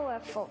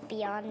powerful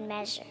beyond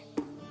measure.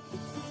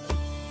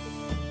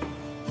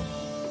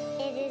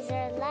 It is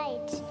our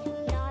light,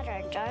 not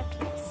our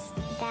darkness,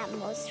 that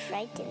most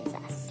frightens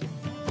us.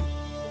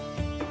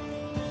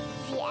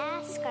 We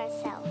ask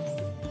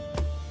ourselves,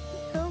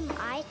 who am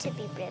I to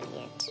be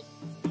brilliant,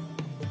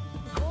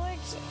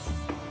 gorgeous,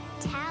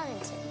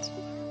 talented,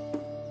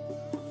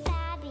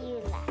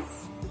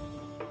 fabulous?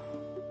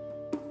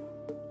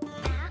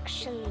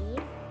 Actually,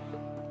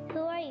 who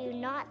are you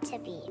not to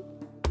be?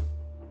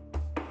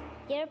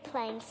 You're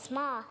playing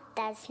small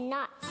does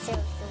not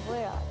serve the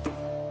world.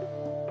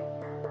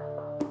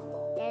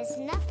 There's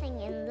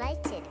nothing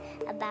enlightened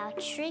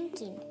about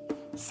shrinking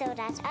so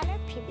that other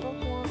people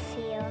won't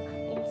feel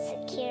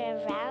insecure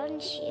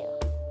around you.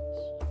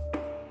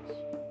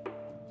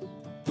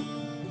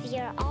 We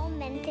are all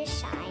meant to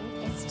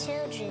shine as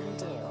children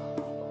do.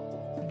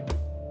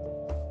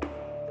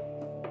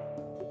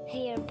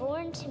 We are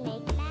born to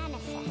make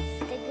manifest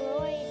the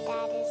glory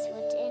that is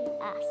within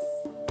us.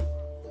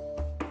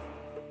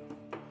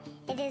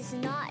 It is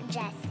not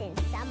just in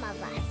some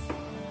of us.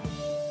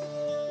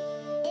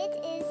 It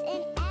is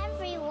in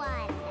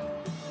everyone.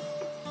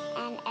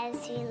 And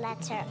as we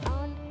let our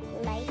own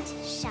light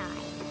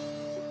shine,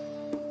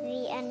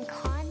 we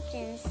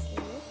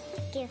unconsciously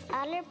give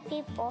other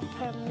people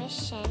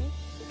permission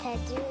to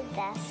do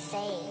the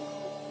same.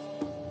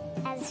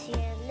 As we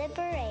are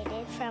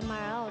liberated from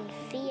our own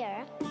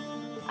fear,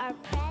 our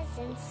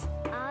presence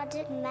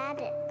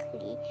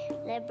automatically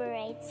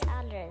liberates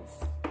others.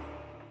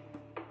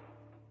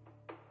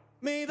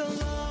 May the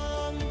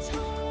long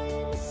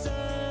time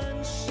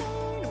sun shine